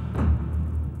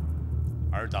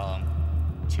尔等，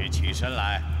且起身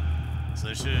来，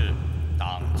此事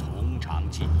当从长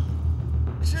计议。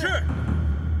是。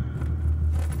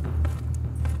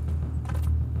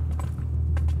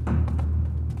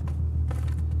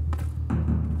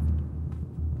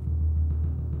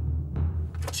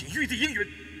请玉帝应允，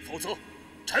否则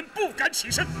臣不敢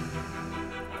起身。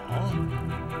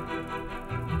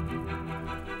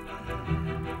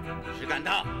石敢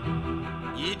当，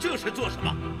你这是做什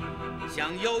么？想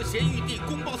要挟玉帝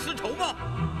公报私仇吗？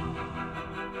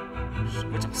什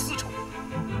么叫私仇？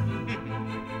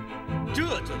这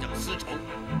就叫私仇。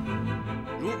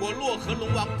如果洛河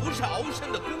龙王不是敖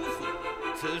生的功夫，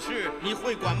此事你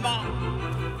会管吗？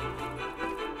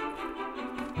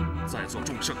在座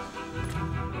众圣，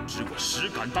只管石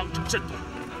敢当者震动。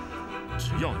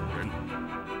只要有人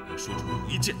说出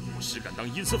一件我石敢当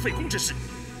因私废公之事，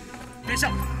殿下，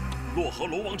洛河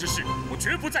龙王之事我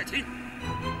绝不再提。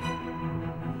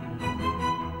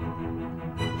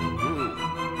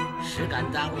石敢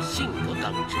当性格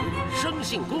耿直，生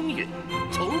性公允，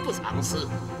从不藏私。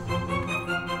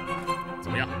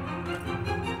怎么样？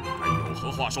还有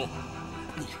何话说？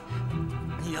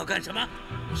你要干什么？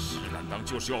石敢当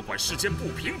就是要管世间不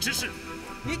平之事。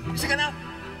你石敢当，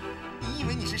你以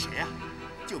为你是谁呀？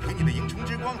就凭你的萤虫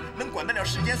之光，能管得了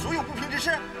世间所有不平之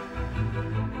事？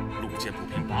路见不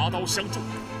平，拔刀相助，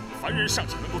凡人尚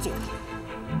且能够做到，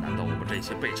难道我们这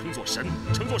些被称作神、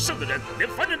称作圣的人，连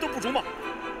凡人都不如吗？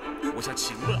我想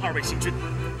请问二位星君，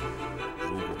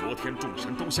如果罗天众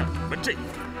神都像你们这样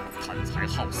贪财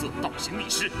好色、倒行逆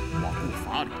施、罔顾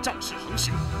法理、仗势横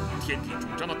行，天地主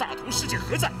张的大同世界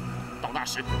何在？到那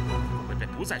时，我们便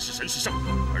不再是神是圣，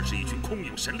而是一群空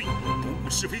有神力、不顾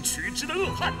是非曲直的恶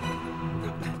汉。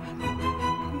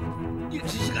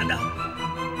石敢当，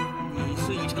你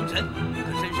虽已成神，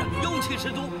可身上妖气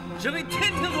十足，实为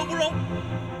天庭所不容。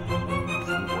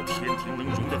如果天庭能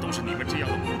容的都是你们这样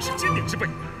的无耻奸佞之辈，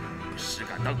石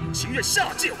敢当情愿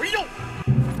下界为妖。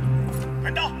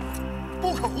敢当，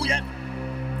不可胡言！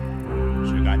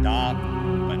石敢当，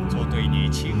对你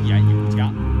轻言有加，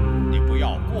你不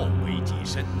要过为己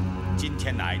甚。今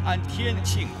天乃安天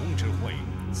庆功之会，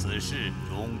此事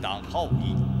容当后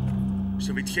议。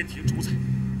身为天庭主宰，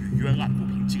与冤案不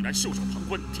平，竟然袖手旁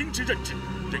观，听之任之，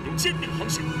任由奸佞横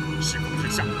行，是否之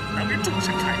下难为众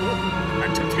神楷模，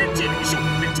难成天界领袖，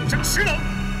令众生识能。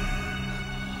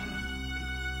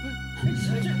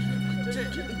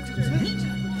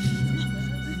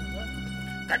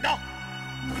敢当！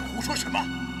你胡说什么？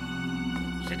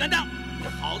沈敢当，你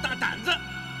好大胆子，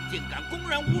竟敢公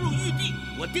然侮辱玉帝，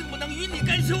我定不能与你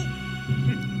干休！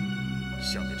哼，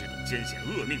像你这种奸险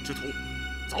恶命之徒，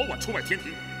早晚出卖天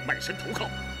庭，卖身投靠，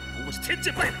不过是天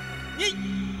界败类。你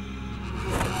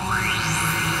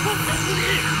不可无礼！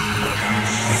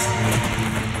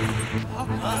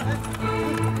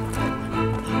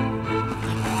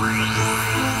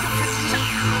就是急杀，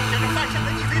将这犯上的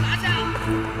逆贼拿下！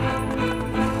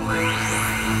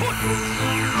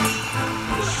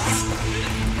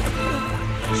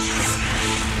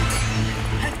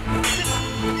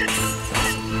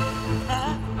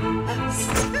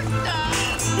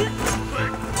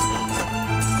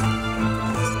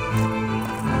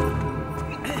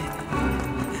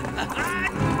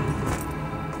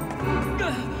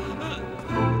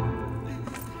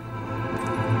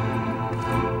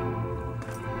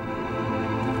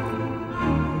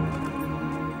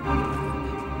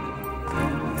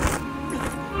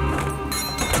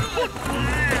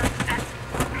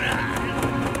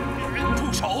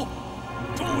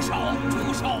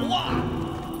住手啊！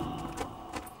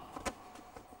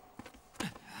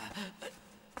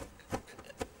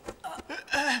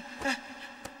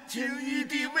请玉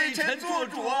帝为臣做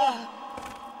主啊！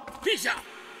陛下，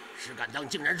石敢当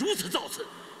竟然如此造次，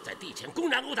在地前公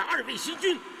然殴打2位新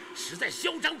君，实在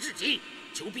嚣张至极，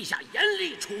求陛下严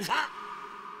厉处罚。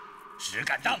石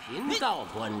敢当，频道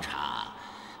观察，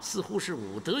似乎是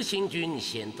武德新君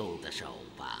先动的手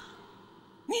吧？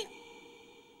你，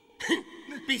哼！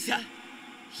陛下，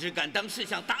石敢当是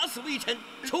想打死微臣，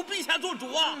求陛下做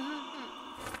主啊！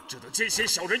这等奸邪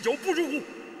小人有不如无，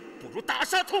不如大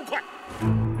杀痛快！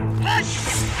来！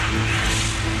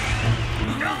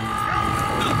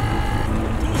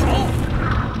住手！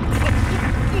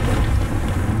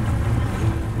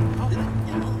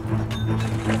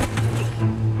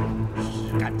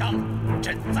石敢当，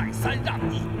朕再三让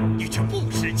你，你却不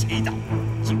识祈祷，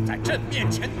竟在朕面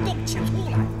前动起粗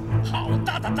来，好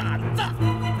大的胆子！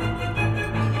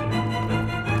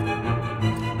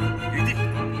玉帝，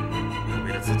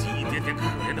为了自己一点点可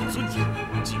怜的尊严，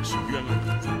竟是冤案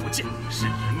如不见，视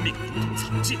人命如同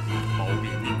草芥，包庇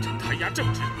佞臣弹压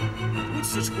政治，如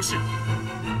此处事，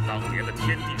与当年的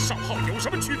天帝少昊有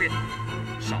什么区别？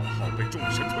少昊被众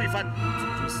神推翻，最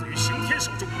终死于刑天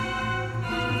手中。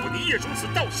如果你也如此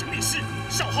倒行逆施，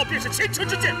少昊便是前车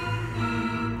之鉴。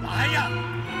来呀，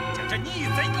将这逆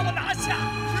贼给我拿下！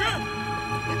是。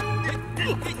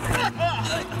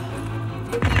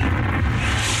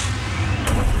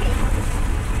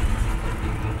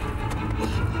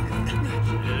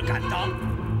石敢当，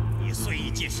你虽一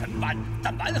介神班，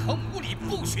但蛮横无理，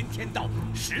不循天道，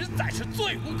实在是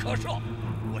罪无可赦。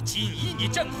我今以你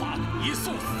正法，以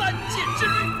肃3界之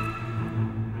律。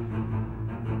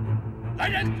来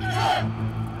人！是。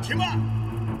停啊！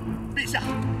陛下，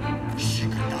石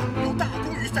敢当有大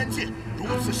功于3界，如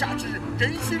此下之，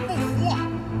人心不服啊！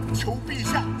求陛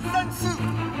下3思。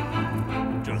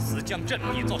这厮将朕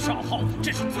比作少昊，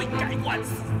真是罪该万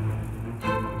死。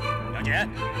了解，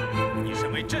你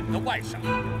身为朕的外甥，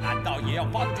难道也要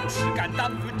帮助石敢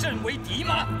当与朕为敌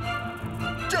吗？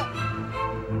这。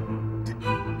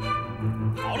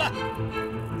好了，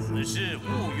此事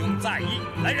毋庸在意。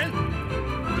来人，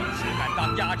将石敢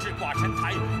当押至寡臣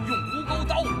台，用无钩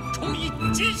刀处以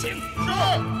极刑。是。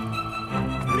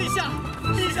陛下，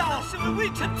陛下，是为微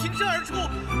臣挺身而出，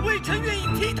微臣愿意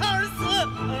替他而死，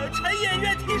臣也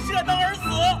愿替舍当而死。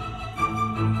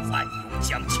再有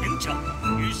讲情者，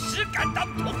与石敢当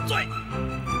同罪。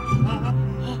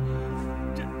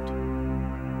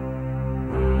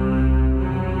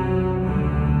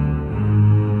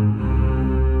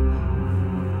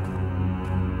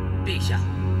陛下，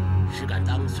石敢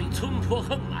当虽村颇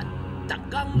横蛮，但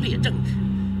刚烈正直，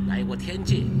乃我天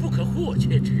界不可或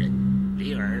缺之人。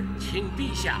离儿请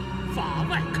陛下法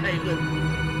外开恩。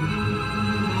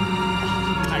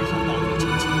太上道主请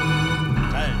起，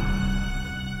朕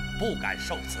不敢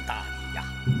受此大礼呀。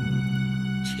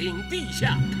请陛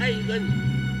下开恩。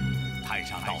太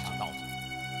上道主，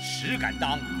石敢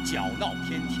当搅闹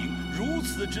天庭，如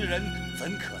此之人，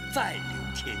怎可再留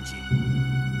天界？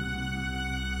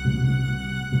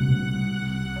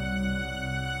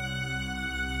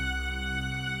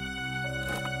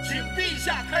请陛陛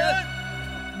下开恩。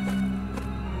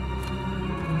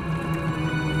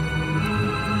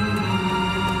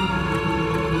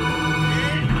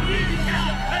陛下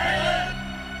开恩。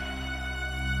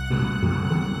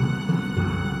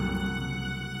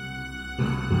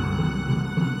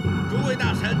诸位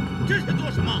大臣，这是做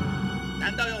什么？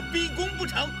难道要逼宫不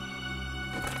成？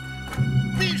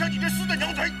闭上你这厮的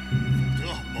鸟嘴，否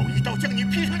则某一刀将你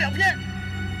劈成2片。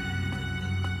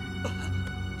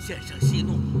先生息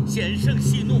怒，先生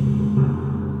息怒。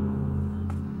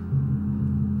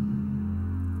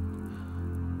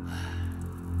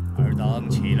尔等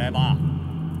起来吧，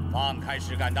放开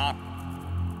石敢当。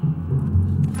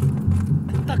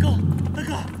大哥，大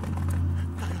哥，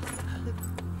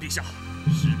陛下，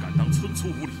石敢当村粗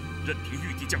无礼，任凭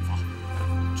玉帝降罚。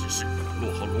只是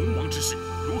落号龙王之事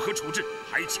如何处置，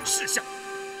还请示下。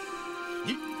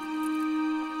你。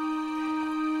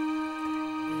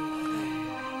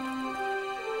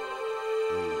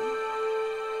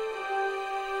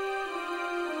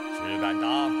石敢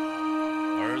当，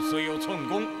尔虽有寸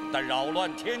功，但扰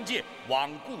乱天界，罔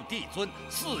顾帝尊，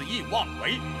肆意妄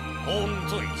为，公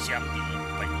罪相抵，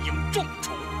本应重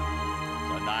处。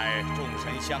怎奈众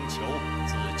神相求，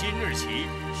自今日起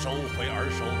收回尔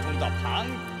手中的盘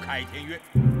古开天约。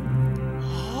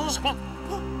什么？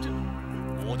这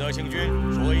不得行军，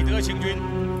谁得行军？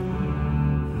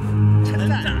臣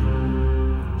在。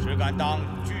石敢当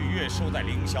巨月收在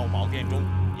凌霄宝殿中，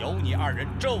由你2人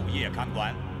昼夜看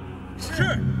管。是。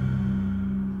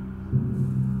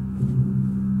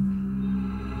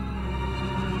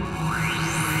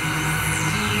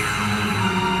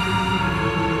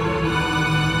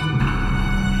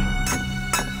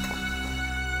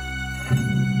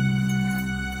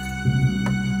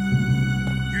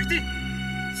玉帝，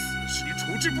此事你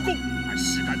处置不公，还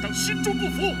石敢当心中不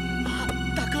服。啊，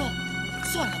大哥，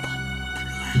算了吧。大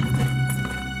哥呀！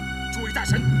诸位大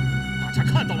臣，大家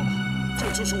看到了吗？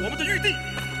这就是我们的玉帝。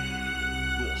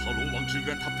落号龙王之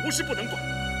冤，他不是不能管，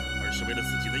而是为了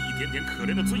自己那一点点可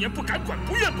怜的尊严，不敢管，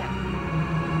不愿管。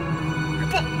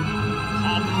不，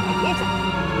他不管我管，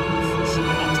此事我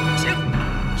老主的结果，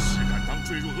石敢当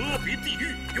坠入阿鼻地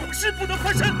狱，永世不能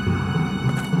翻身。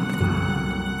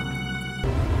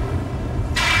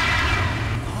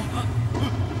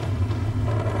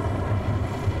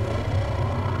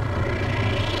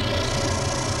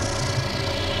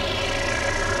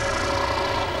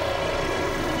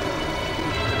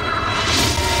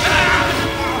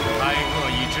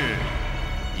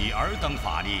等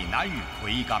法力难与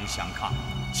魁罡相抗，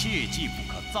切记不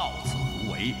可造次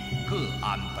无为，各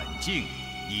安本境，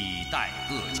以待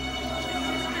恶境。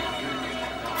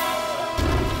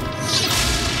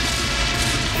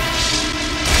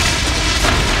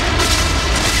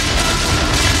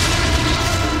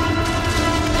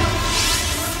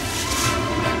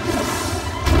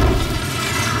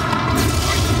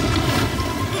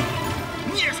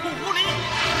孽畜无礼！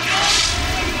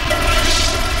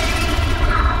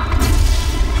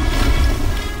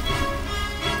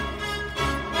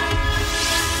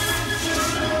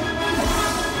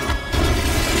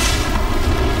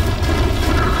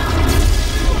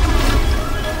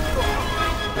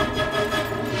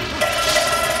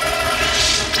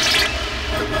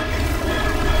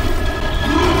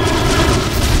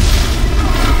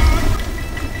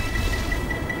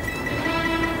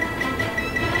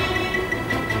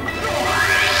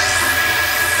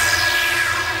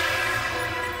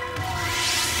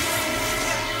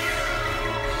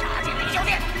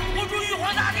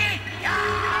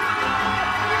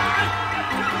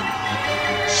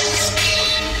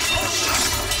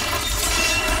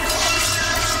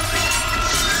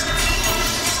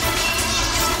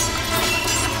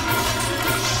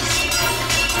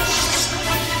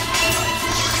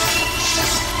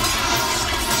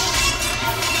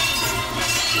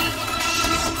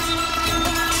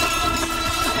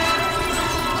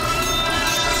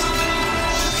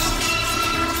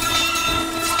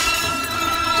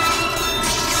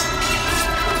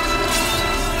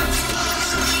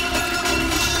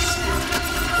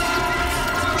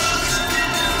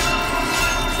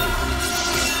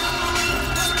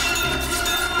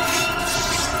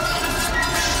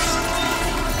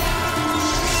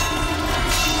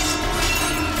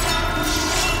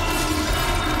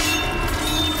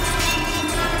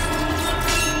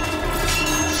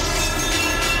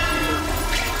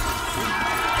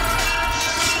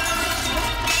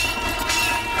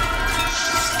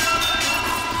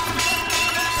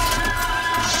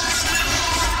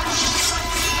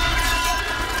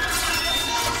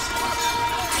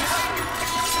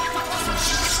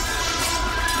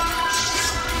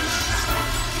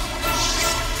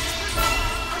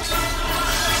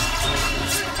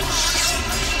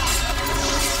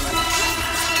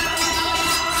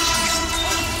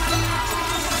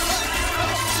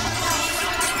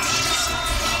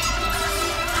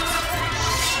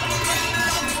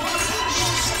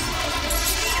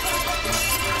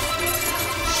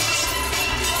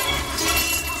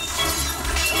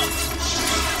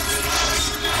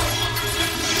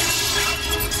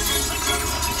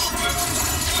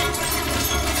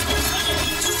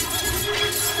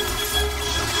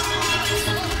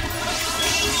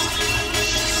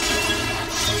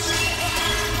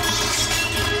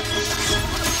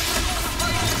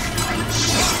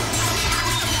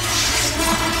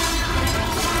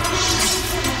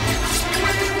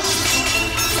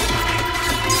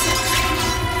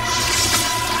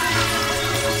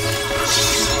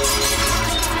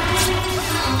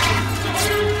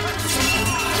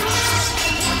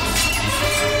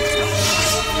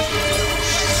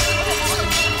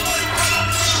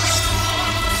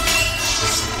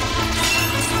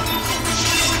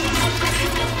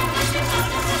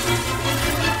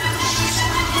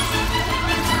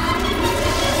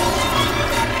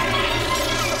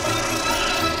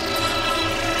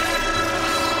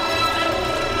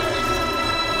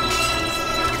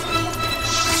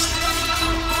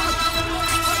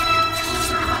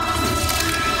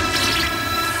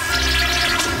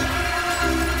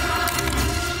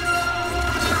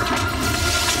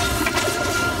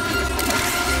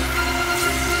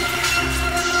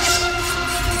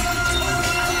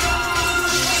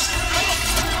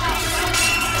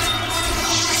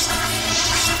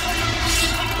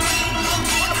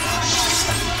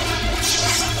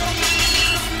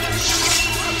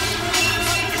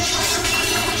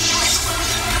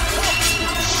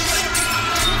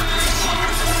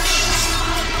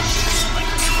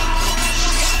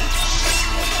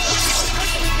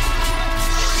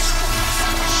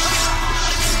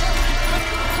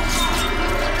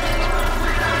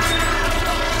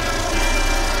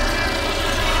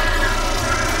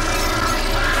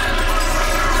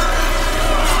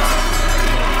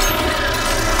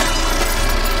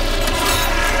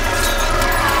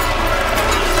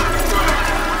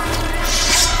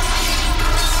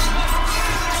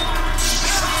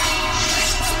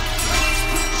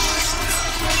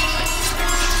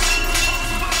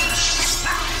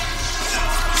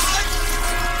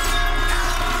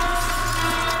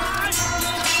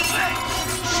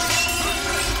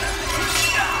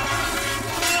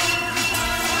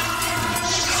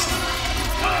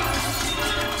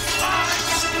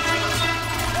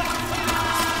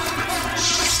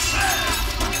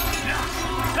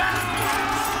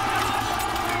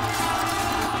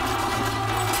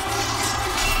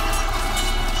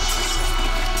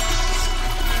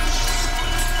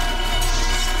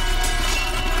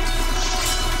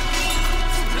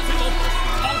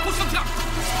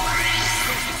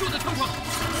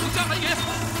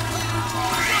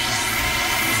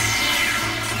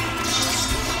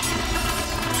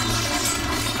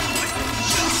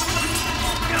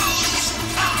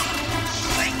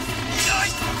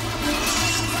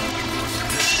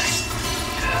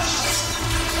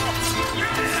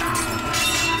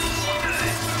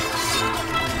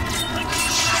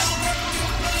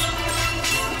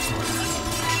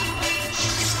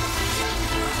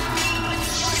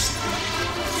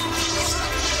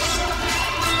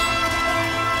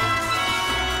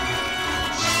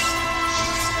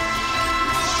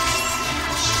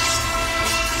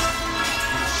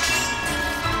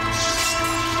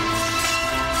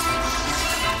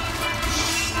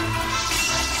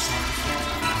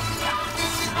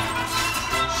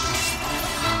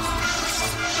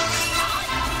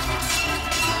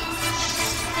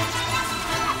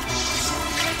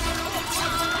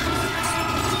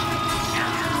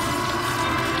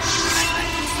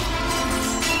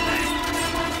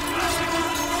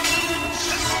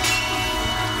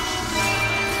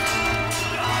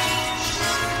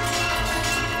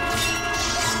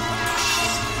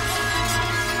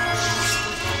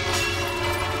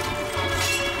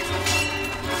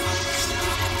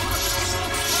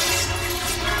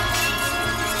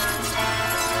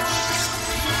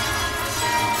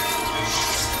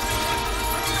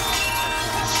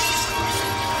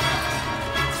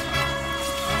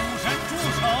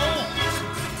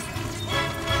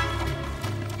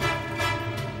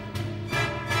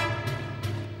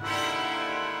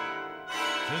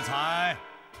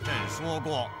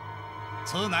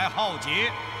此乃浩劫，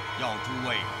要诸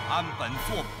位按本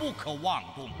座不可妄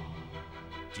动。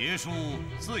劫数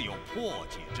自有破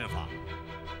解之法，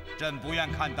朕不愿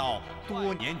看到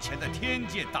多年前的天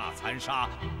界大残杀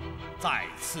再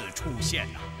次出现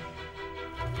呐！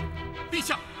陛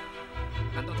下，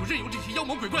难道就任由这些妖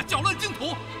魔鬼怪搅乱净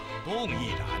土？动亦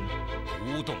然，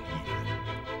不动亦然。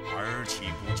而岂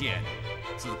不见，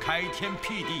自开天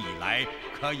辟地以来，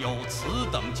可有此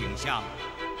等景象？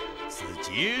此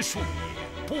劫数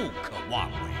也不可妄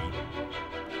为。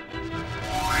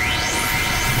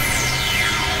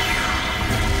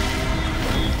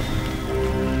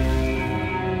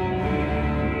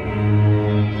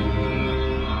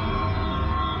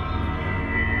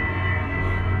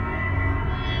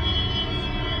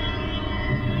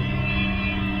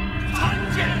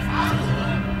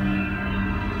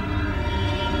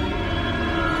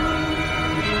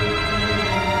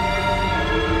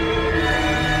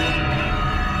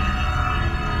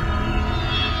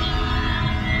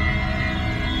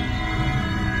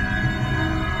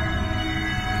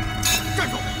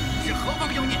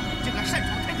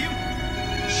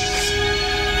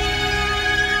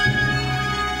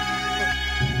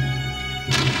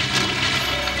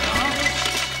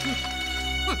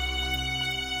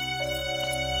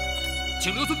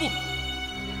请留寸步。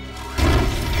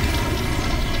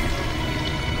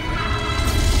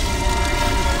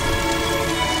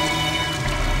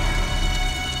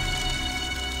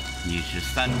你是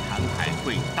三坛海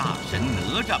会大神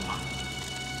哪吒吧？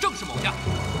正是某家。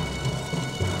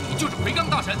你就是魁罡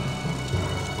大神。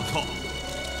不错，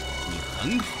你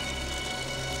很好。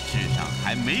世上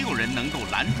还没有人能够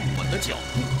拦住我的脚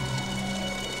步。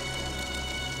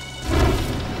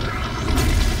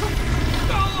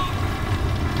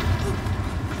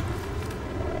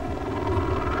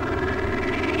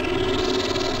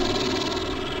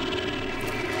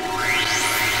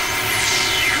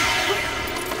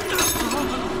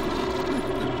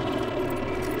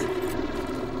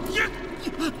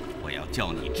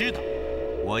 叫你知道，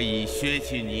我已削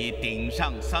去你顶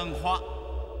上三花，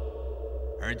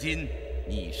而今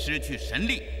你失去神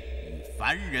力，与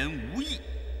凡人无异。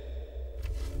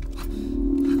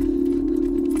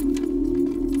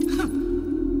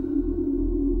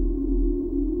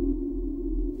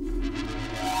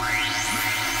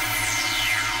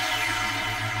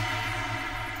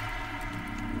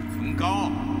崇高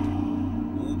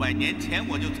，500年前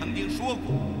我就曾经说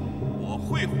过，我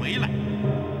会回来。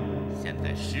 现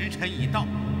在时辰已到，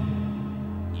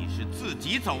你是自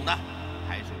己走呢，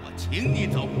还是我请你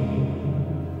走？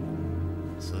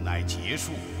此乃劫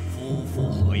数，夫妇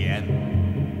何言？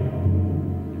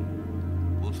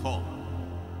不错，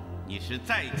你是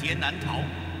在劫难逃，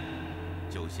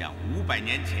就像500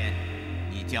年前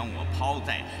你将我抛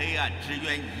在黑暗之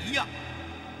渊一样。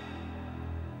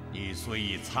你虽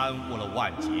已参悟了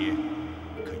万劫，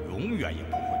可永远也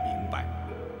不会明白，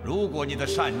如果你的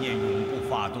善念永不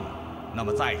发动。 那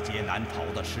么在劫难逃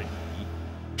的是你，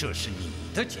这是你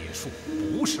的劫数，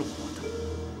不是我的。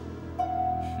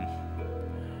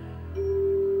哼，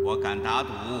我敢打赌，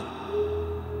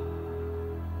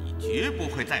你绝不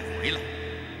会再回来。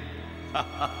哈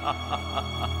哈哈哈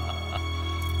哈哈！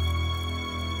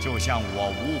就像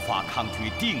我无法抗拒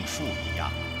定数一样，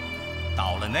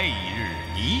到了那一日，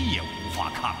你也无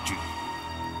法抗拒。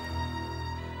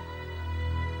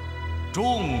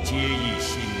众皆一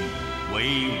心。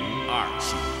 唯无二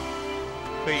心，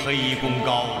黑衣功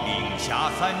高，领辖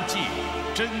3界，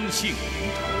真性临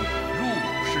头，入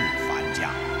世凡家。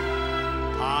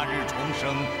他日重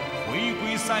生，回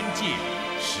归3界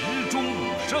，10中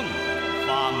5圣，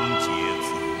方解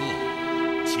此恶，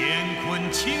乾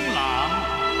坤清朗，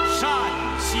善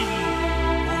心